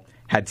Tegwall,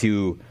 had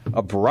to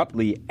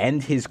abruptly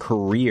end his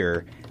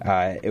career.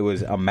 It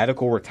was a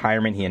medical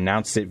retirement. He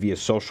announced it via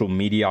social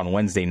media on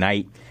Wednesday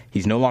night.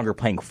 He's no longer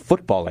playing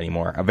football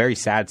anymore. A very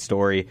sad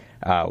story.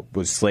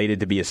 Was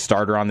slated to be a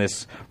starter on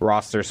this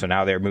roster, so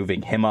now they're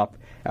moving him up.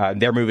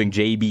 They're moving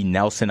J.B.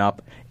 Nelson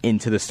up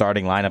into the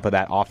starting lineup of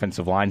that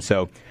offensive line.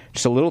 So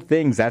just a little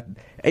things that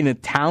in a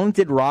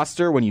talented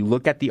roster, when you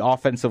look at the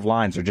offensive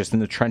lines or just in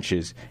the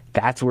trenches,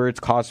 that's where it's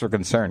cause for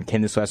concern.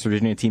 Can this West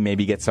Virginia team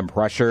maybe get some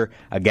pressure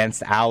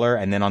against Aller?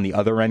 And then on the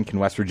other end, can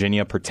West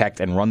Virginia protect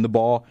and run the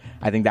ball?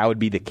 I think that would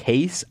be the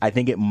case. I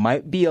think it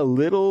might be a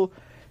little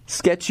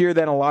sketchier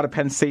than a lot of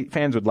Penn State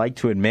fans would like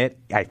to admit.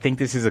 I think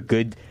this is a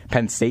good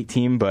Penn State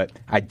team, but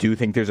I do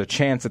think there's a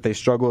chance that they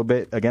struggle a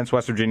bit against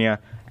West Virginia.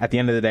 At the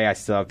end of the day, I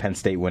still have Penn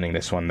State winning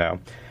this one, though.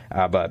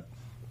 But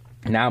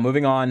now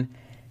moving on,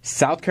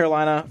 South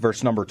Carolina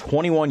versus number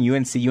 21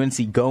 UNC.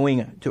 UNC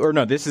going to, or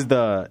no, this is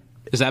the...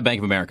 Is that Bank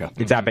of America?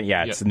 It's at,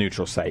 yeah, it's the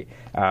neutral site.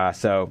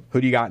 So who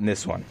do you got in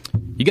this one?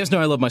 You guys know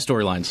I love my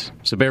storylines,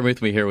 so bear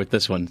with me here with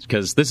this one,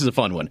 because this is a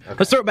fun one. Okay.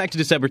 Let's throw it back to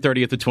December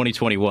 30th of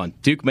 2021.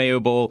 Duke Mayo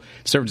Bowl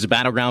served as a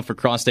battleground for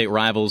cross-state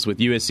rivals, with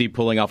USC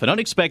pulling off an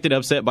unexpected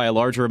upset by a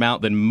larger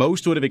amount than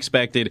most would have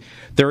expected,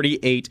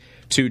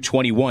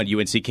 38-21.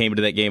 UNC came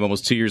into that game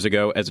almost 2 years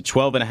ago as a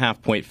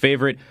 12.5-point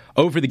favorite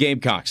over the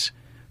Gamecocks.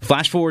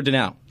 Flash forward to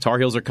now. Tar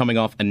Heels are coming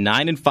off a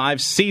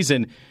 9-5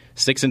 season.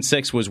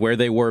 6-6 was where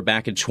they were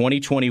back in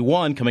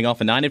 2021, coming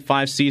off a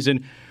 9-5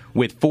 season,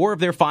 with 4 of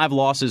their 5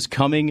 losses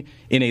coming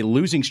in a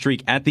losing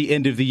streak at the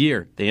end of the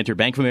year. They enter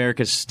Bank of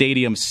America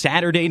Stadium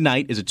Saturday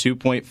night as a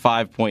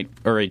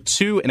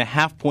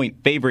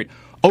 2.5-point favorite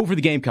over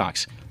the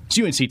Gamecocks. This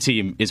UNC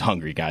team is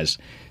hungry, guys.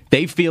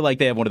 They feel like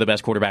they have one of the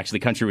best quarterbacks in the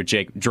country with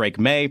Drake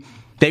May.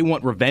 They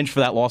want revenge for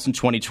that loss in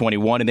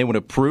 2021, and they want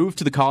to prove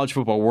to the college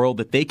football world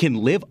that they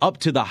can live up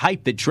to the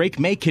hype that Drake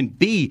May can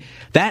be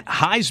that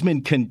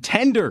Heisman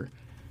contender.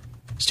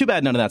 It's too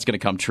bad none of that's going to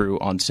come true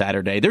on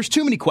Saturday. There's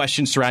too many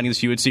questions surrounding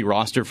this UNC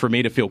roster for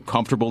me to feel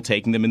comfortable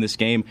taking them in this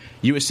game.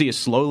 USC has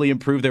slowly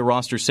improved their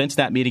roster since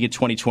that meeting in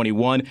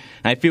 2021. And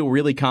I feel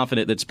really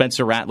confident that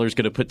Spencer Rattler is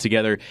going to put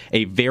together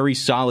a very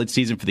solid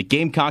season for the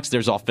Gamecocks.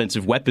 There's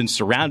offensive weapons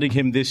surrounding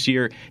him this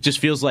year. It just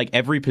feels like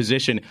every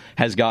position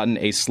has gotten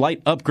a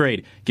slight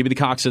upgrade. Give me the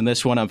Cox in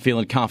this one. I'm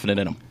feeling confident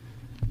in them.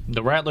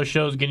 The Rattler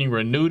show is getting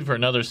renewed for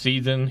another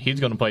season. He's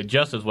going to play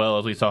just as well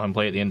as we saw him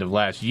play at the end of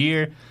last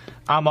year.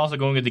 I'm also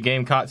going with the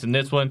Gamecocks in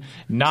this one,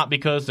 not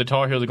because the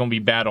Tar Heels are going to be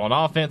bad on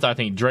offense. I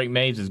think Drake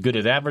May is as good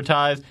as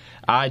advertised.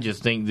 I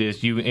just think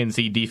this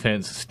UNC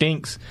defense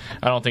stinks.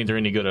 I don't think they're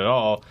any good at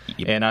all.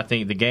 And I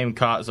think the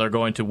Gamecocks are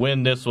going to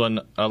win this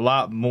one a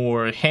lot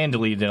more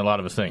handily than a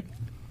lot of us think.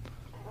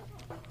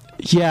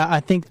 Yeah, I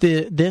think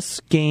this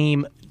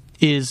game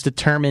is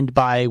determined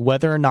by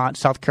whether or not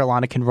South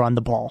Carolina can run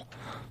the ball.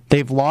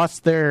 They've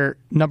lost their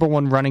number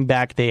one running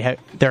back.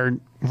 Their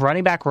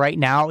running back right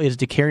now is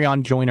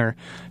DeCarrion Joyner,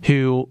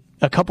 who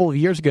a couple of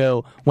years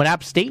ago, when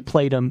App State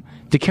played him,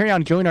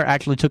 DeCarrion Joyner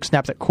actually took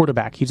snaps at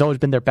quarterback. He's always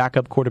been their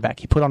backup quarterback.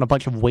 He put on a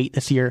bunch of weight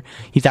this year.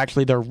 He's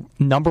actually their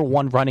number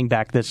one running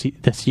back this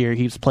year.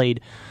 He's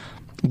played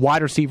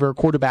wide receiver,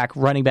 quarterback,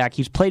 running back.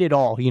 He's played it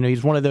all.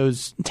 He's one of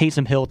those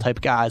Taysom Hill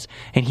type guys,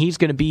 and he's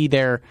going to be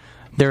their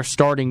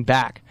starting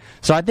back.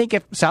 So I think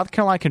if South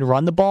Carolina can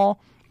run the ball,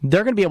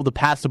 they're going to be able to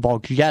pass the ball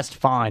just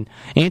fine.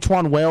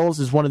 Antoine Wells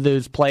is one of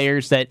those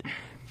players that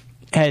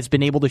has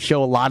been able to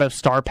show a lot of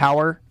star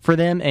power for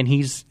them, and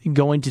he's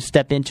going to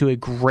step into a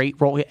great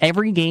role.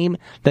 Every game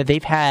that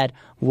they've had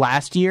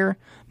last year,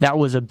 that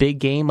was a big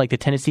game, like the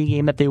Tennessee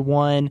game that they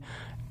won,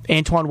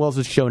 Antoine Wells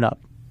has shown up,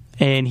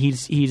 and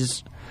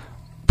he's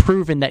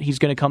proven that he's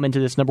going to come into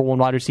this number one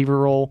wide receiver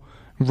role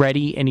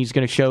ready, and he's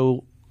going to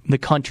show the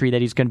country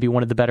that he's going to be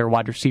one of the better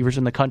wide receivers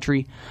in the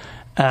country.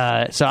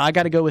 So I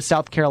got to go with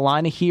South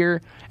Carolina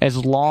here. As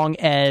long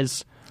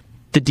as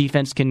the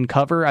defense can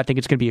cover, I think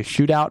it's going to be a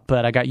shootout,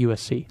 but I got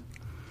USC.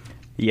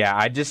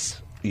 Yeah,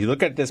 you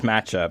look at this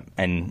matchup,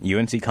 and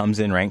UNC comes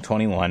in ranked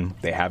 21.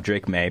 They have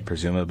Drake May,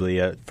 presumably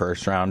a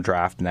first-round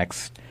draft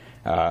next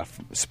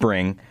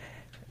spring.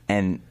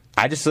 And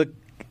I just look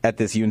at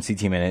this UNC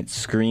team, and it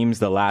screams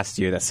the last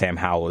year that Sam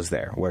Howell was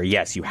there, where,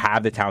 yes, you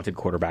have the talented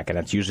quarterback, and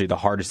that's usually the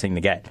hardest thing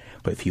to get.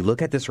 But if you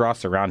look at this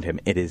roster around him,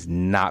 it is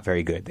not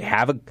very good. They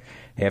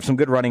have some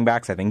good running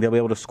backs. I think they'll be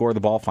able to score the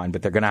ball fine,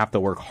 but they're going to have to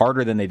work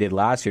harder than they did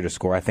last year to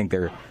score. I think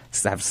they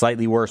have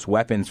slightly worse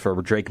weapons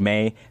for Drake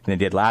May than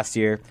they did last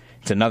year.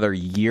 It's another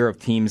year of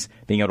teams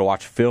being able to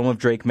watch film of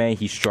Drake May.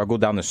 He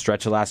struggled down the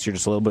stretch of last year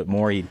just a little bit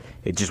more. It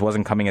just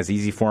wasn't coming as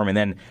easy for him. And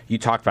then you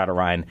talked about it,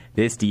 Ryan.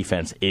 This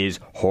defense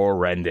is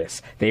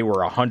horrendous. They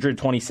were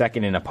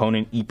 122nd in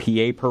opponent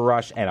EPA per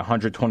rush and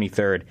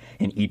 123rd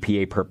in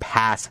EPA per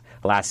pass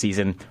last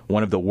season.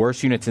 One of the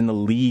worst units in the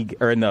league,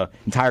 or in the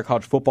entire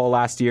college football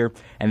last year.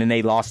 And then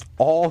they lost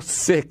all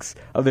 6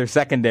 of their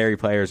secondary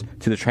players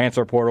to the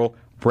transfer portal.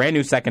 Brand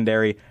new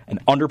secondary, an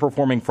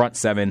underperforming front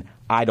 7.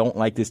 I don't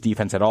like this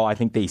defense at all. I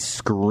think they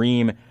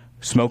scream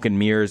smoke and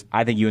mirrors.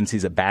 I think UNC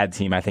is a bad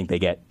team. I think they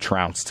get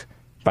trounced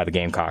by the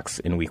Gamecocks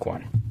in week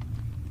 1.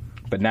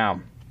 But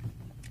now,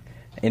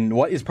 in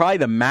what is probably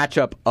the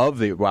matchup of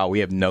the... Wow,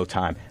 we have no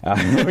time. We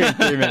have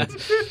 3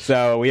 minutes.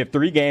 So we have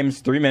 3 games,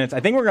 3 minutes.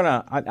 I think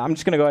I'm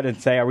just going to go ahead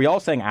and say, are we all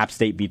saying App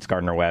State beats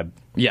Gardner-Webb?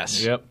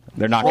 Yes. Yep.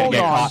 They're not going to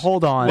get caught.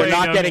 Hold on. They're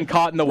not getting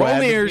caught in the web.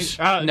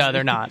 No,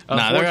 they're not.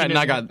 No, they're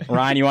not got.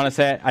 Ryan, you want to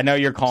say it? I know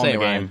you're calling the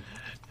game. Ryan.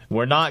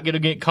 We're not going to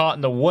get caught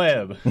in the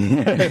web.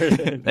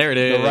 There it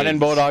is. The running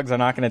Bulldogs are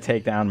not going to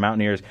take down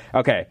Mountaineers.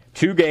 Okay,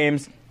 2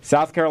 games.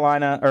 Florida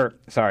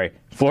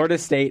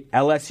State,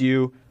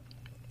 LSU.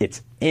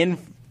 It's in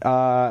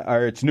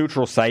it's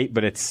neutral site,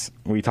 but it's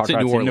in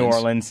New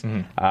Orleans.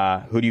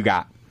 Mm-hmm. Who do you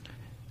got?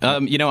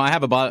 I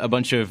have a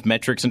bunch of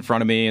metrics in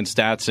front of me and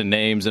stats and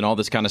names and all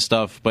this kind of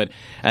stuff. But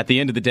at the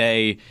end of the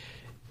day,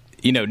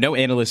 no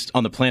analyst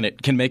on the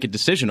planet can make a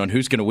decision on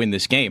who's going to win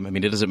this game. I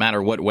mean, it doesn't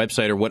matter what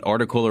website or what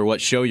article or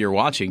what show you're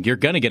watching. You're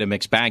going to get a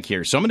mixed bag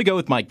here. So I'm going to go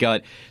with my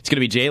gut. It's going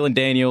to be Jalen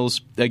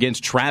Daniels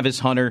against Travis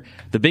Hunter.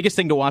 The biggest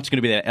thing to watch is going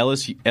to be that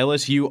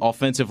LSU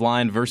offensive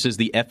line versus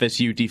the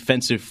FSU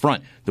defensive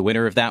front. The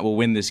winner of that will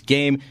win this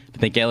game. I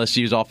think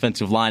LSU's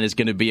offensive line is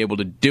going to be able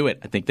to do it.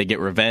 I think they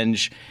get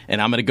revenge.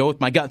 And I'm going to go with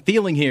my gut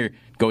feeling here.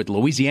 Go with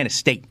Louisiana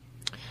State.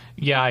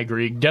 Yeah, I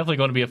agree. Definitely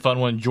going to be a fun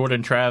one.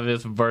 Jordan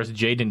Travis versus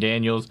Jaden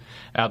Daniels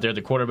out there,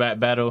 the quarterback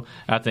battle.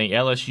 I think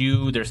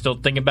LSU, they're still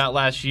thinking about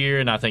last year,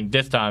 and I think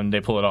this time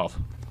they pull it off.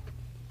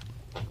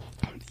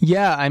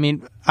 Yeah, I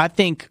mean, I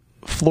think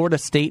Florida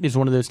State is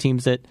one of those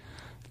teams that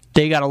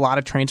they got a lot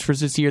of transfers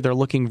this year. They're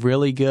looking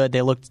really good. They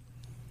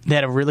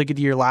had a really good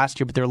year last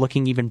year, but they're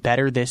looking even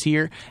better this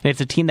year. And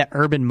it's a team that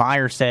Urban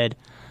Meyer said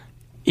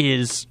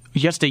is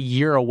just a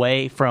year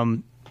away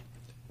from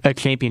a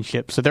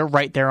championship. So they're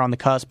right there on the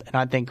cusp, and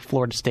I think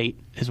Florida State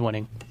is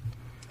winning.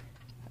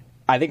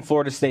 I think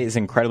Florida State is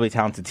an incredibly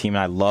talented team,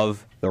 and I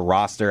love the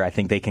roster. I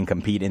think they can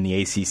compete in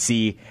the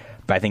ACC,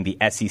 but I think the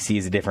SEC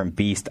is a different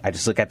beast. I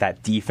just look at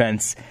that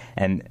defense,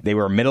 and they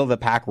were middle of the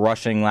pack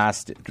rushing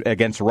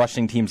against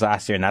rushing teams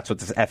last year, and that's what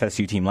this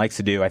FSU team likes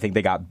to do. I think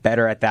they got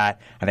better at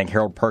that. I think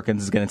Harold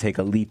Perkins is going to take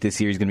a leap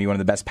this year. He's going to be one of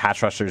the best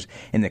pass rushers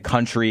in the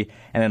country.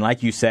 And then,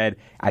 like you said,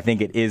 I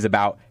think it is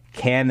about,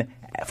 can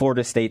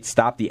Florida State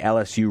stop the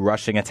LSU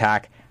rushing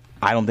attack?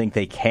 I don't think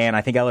they can.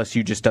 I think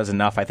LSU just does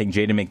enough. I think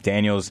Jaden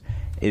McDaniels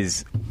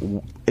is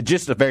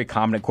just a very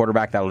competent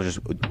quarterback that will just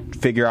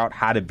figure out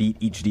how to beat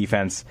each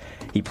defense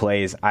he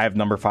plays. I have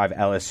number 5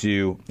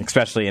 LSU,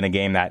 especially in a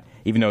game that,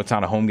 even though it's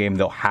not a home game,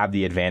 they'll have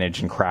the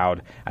advantage in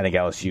crowd. I think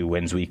LSU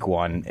wins week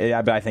 1.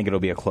 I think it'll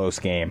be a close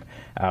game.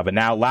 But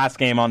now, last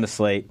game on the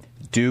slate,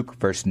 Duke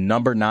versus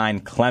number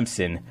 9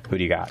 Clemson. Who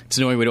do you got? It's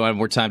annoying we don't have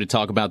more time to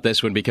talk about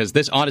this one because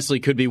this honestly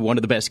could be one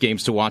of the best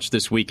games to watch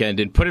this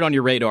weekend. And put it on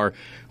your radar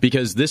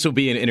because this will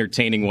be an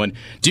entertaining one.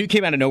 Duke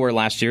came out of nowhere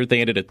last year.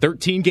 They ended a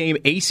 13-game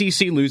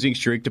ACC losing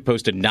streak to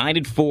post a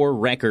 9-4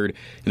 record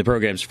in the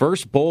program's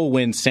first bowl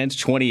win since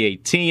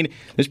 2018.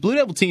 This Blue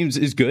Devil team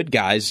is good,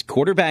 guys.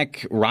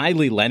 Quarterback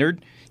Riley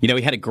Leonard, he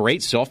had a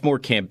great sophomore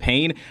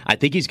campaign. I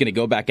think he's going to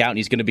go back out and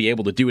he's going to be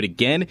able to do it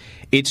again.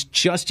 It's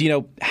just,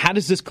 how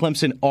does this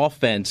Clemson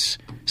offense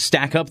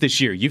stack up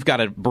this year? You've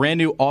got a brand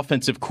new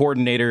offensive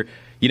coordinator.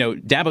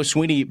 Dabo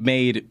Swinney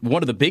made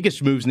one of the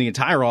biggest moves in the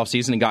entire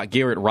offseason and got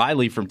Garrett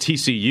Riley from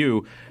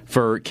TCU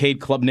for Cade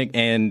Klubnik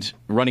and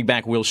running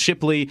back Will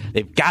Shipley.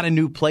 They've got a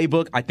new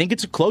playbook. I think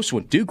it's a close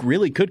one. Duke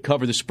really could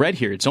cover the spread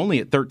here. It's only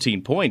at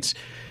 13 points.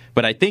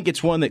 But I think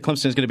it's one that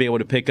Clemson is going to be able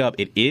to pick up.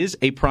 It is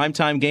a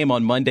primetime game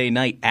on Monday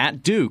night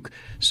at Duke.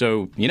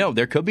 So,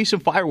 there could be some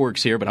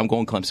fireworks here, but I'm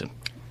going Clemson.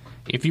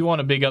 If you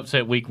want a big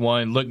upset week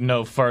 1, look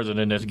no further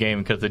than this game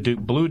because the Duke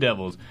Blue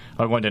Devils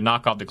are going to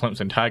knock off the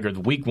Clemson Tigers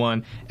week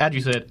 1. As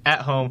you said,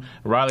 at home,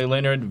 Riley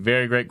Leonard,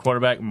 very great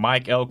quarterback.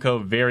 Mike Elko,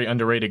 very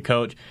underrated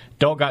coach.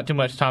 Don't got too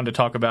much time to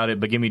talk about it,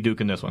 but give me Duke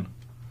in this one.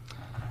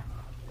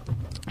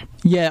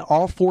 Yeah,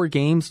 all 4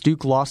 games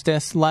Duke lost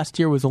us last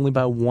year was only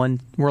by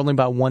one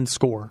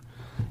score.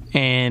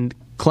 And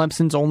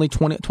Clemson's only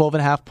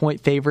 12.5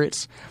 point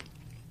favorites.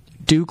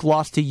 Duke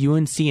lost to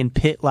UNC and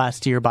Pitt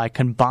last year by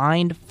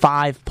combined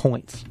 5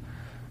 points.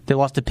 They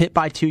lost to Pitt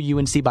by 2,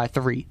 UNC by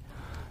 3.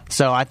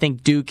 So I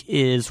think Duke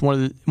is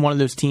one of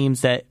those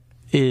teams that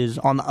is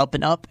on the up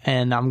and up,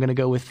 and I'm going to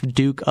go with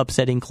Duke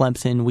upsetting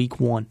Clemson week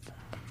 1.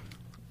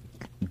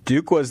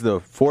 Duke was the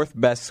 4th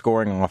best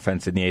scoring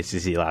offense in the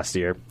ACC last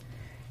year.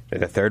 They're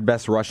the 3rd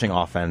best rushing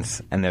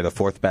offense, and they're the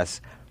 4th best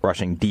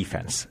rushing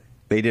defense.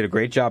 They did a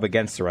great job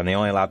against the run. They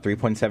only allowed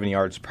 3.7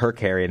 yards per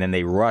carry, and then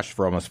they rushed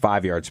for almost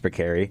 5 yards per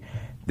carry.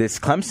 This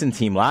Clemson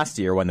team last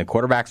year, when the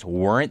quarterbacks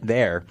weren't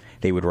there,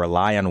 they would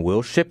rely on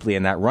Will Shipley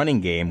in that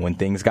running game when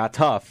things got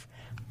tough.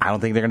 I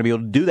don't think they're going to be able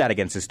to do that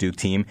against this Duke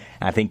team.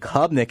 And I think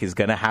Klubnik is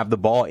going to have the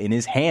ball in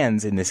his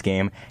hands in this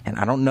game, and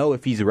I don't know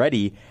if he's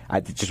ready.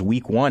 Just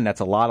week 1,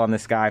 that's a lot on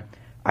this guy.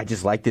 I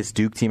just like this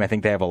Duke team. I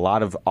think they have a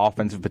lot of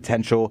offensive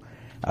potential.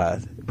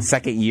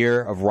 Second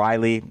year of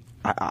Riley.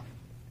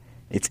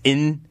 It's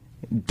in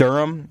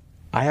Durham.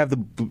 I have the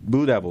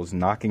Blue Devils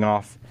knocking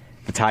off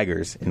the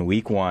Tigers in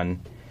week 1.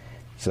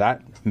 So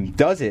that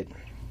does it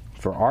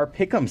for our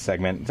pick'em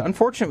segment. It's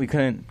unfortunate we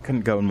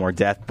couldn't go in more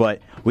depth,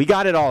 but we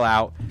got it all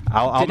out.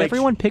 Did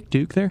everyone pick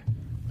Duke there?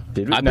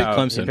 Did we? I picked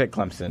Clemson. You picked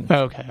Clemson.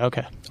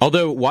 Okay.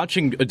 Although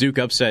watching a Duke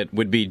upset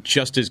would be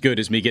just as good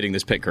as me getting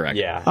this pick correct.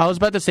 Yeah. I was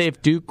about to say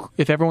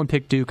if everyone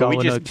picked Duke, I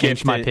would have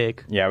changed my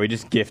pick. Yeah, we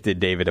just gifted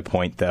David a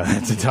point though.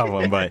 That's a tough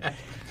one, but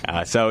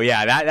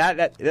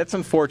that's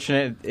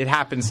unfortunate. It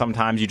happens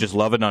sometimes. You just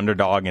love an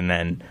underdog, and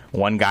then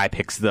one guy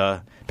picks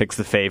the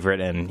favorite,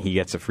 and he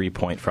gets a free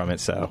point from it.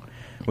 So.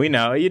 We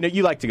know.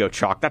 You like to go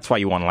chalk. That's why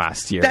you won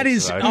last year. That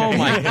is, oh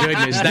my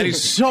goodness. That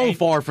is so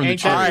far from the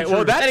truth. All right,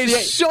 well, that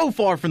is so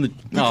far from the...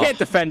 You can't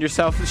defend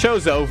yourself. The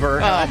show's over.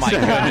 Oh, my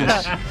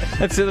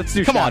goodness. Let's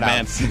do Come on,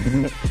 shout-outs.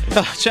 man.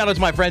 Shout out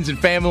to my friends and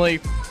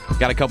family.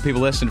 Got a couple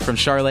people listening from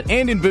Charlotte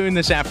and in Boone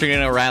this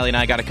afternoon. O'Reilly and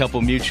I got a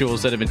couple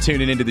mutuals that have been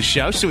tuning into the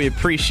show, so we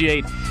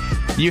appreciate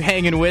you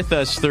hanging with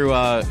us through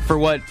for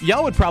what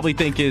y'all would probably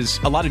think is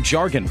a lot of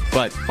jargon,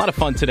 but a lot of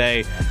fun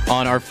today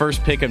on our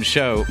first Pick'em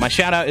show. My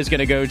shout-out is going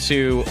to go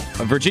to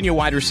Virginia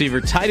wide receiver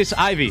Titus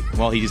Ivey.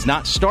 While he's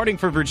not starting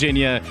for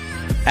Virginia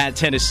at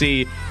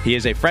Tennessee, he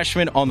is a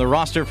freshman on the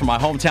roster for my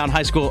hometown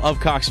high school of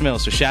Cox Mill,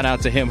 so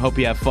shout-out to him. Hope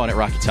you have fun at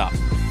Rocky Top.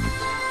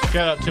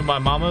 Shout out to my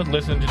mama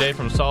listening today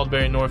from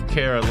Salisbury, North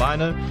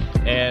Carolina.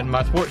 And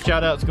my sports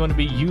shout out is going to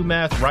be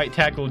UMass right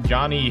tackle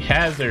Johnny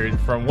Hazard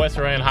from West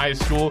Rand High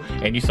School.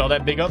 And you saw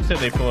that big upset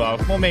they pulled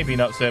off. Well, maybe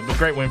an upset, but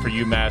great win for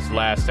UMass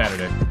last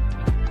Saturday.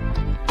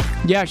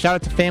 Yeah, shout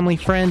out to family,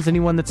 friends,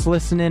 anyone that's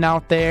listening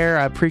out there.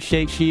 I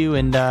appreciate you.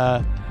 And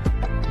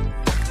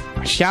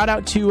shout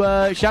out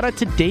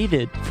to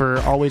David for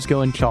always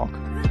going chalk.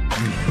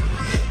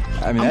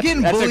 I mean, I'm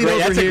getting bullied over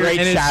that's here. A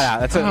great shout out.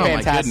 That's a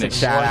fantastic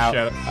shout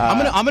out.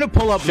 I'm gonna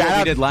pull up what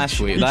we did last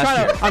week.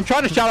 I'm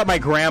trying to shout out my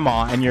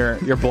grandma, and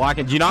you're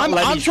blocking. Do you not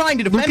let me? I'm trying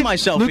to defend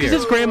myself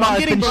Lucas's here. Grandma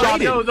has been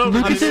shouted.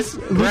 Lucas's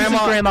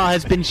grandma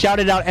has been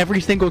shouted out every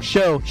single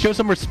show. Show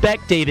some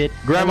respect, David.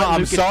 Grandma,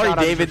 I'm sorry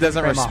David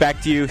doesn't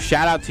respect you.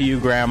 Shout out to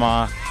you,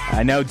 Grandma.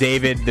 I know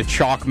David, the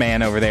chalk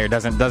man over there,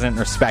 doesn't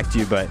respect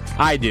you, but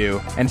I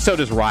do, and so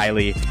does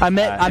Riley. I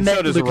met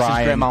so does Lucas's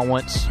Ryan. grandma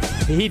once.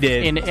 He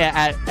did.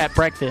 At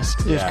breakfast.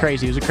 It was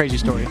crazy. It was a crazy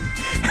story.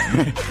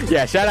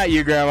 Yeah, shout out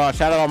you, Grandma.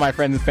 Shout out all my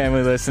friends and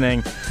family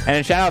listening.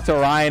 And shout out to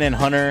Ryan and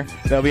Hunter.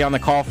 They'll be on the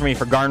call for me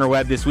for Gardner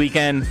Webb this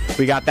weekend.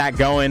 We got that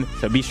going,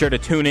 so be sure to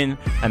tune in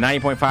at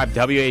 90.5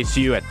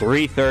 WASU at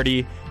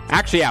 3:30.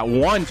 Actually at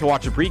 1 to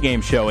watch a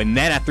pregame show, and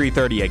then at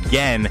 3:30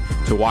 again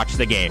to watch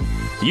the game.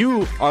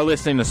 You are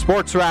listening to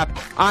Sports Wrap.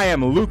 I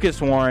am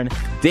Lucas Warren,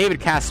 David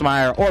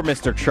Kastmeyer, or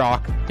Mr.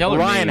 Chalk,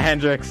 Ryan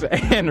Hendricks,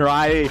 and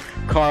Riley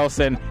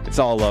Carlson. It's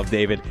all love,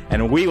 David.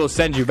 And we will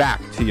send you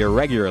back to your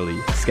regularly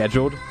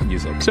scheduled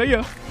music. See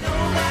ya.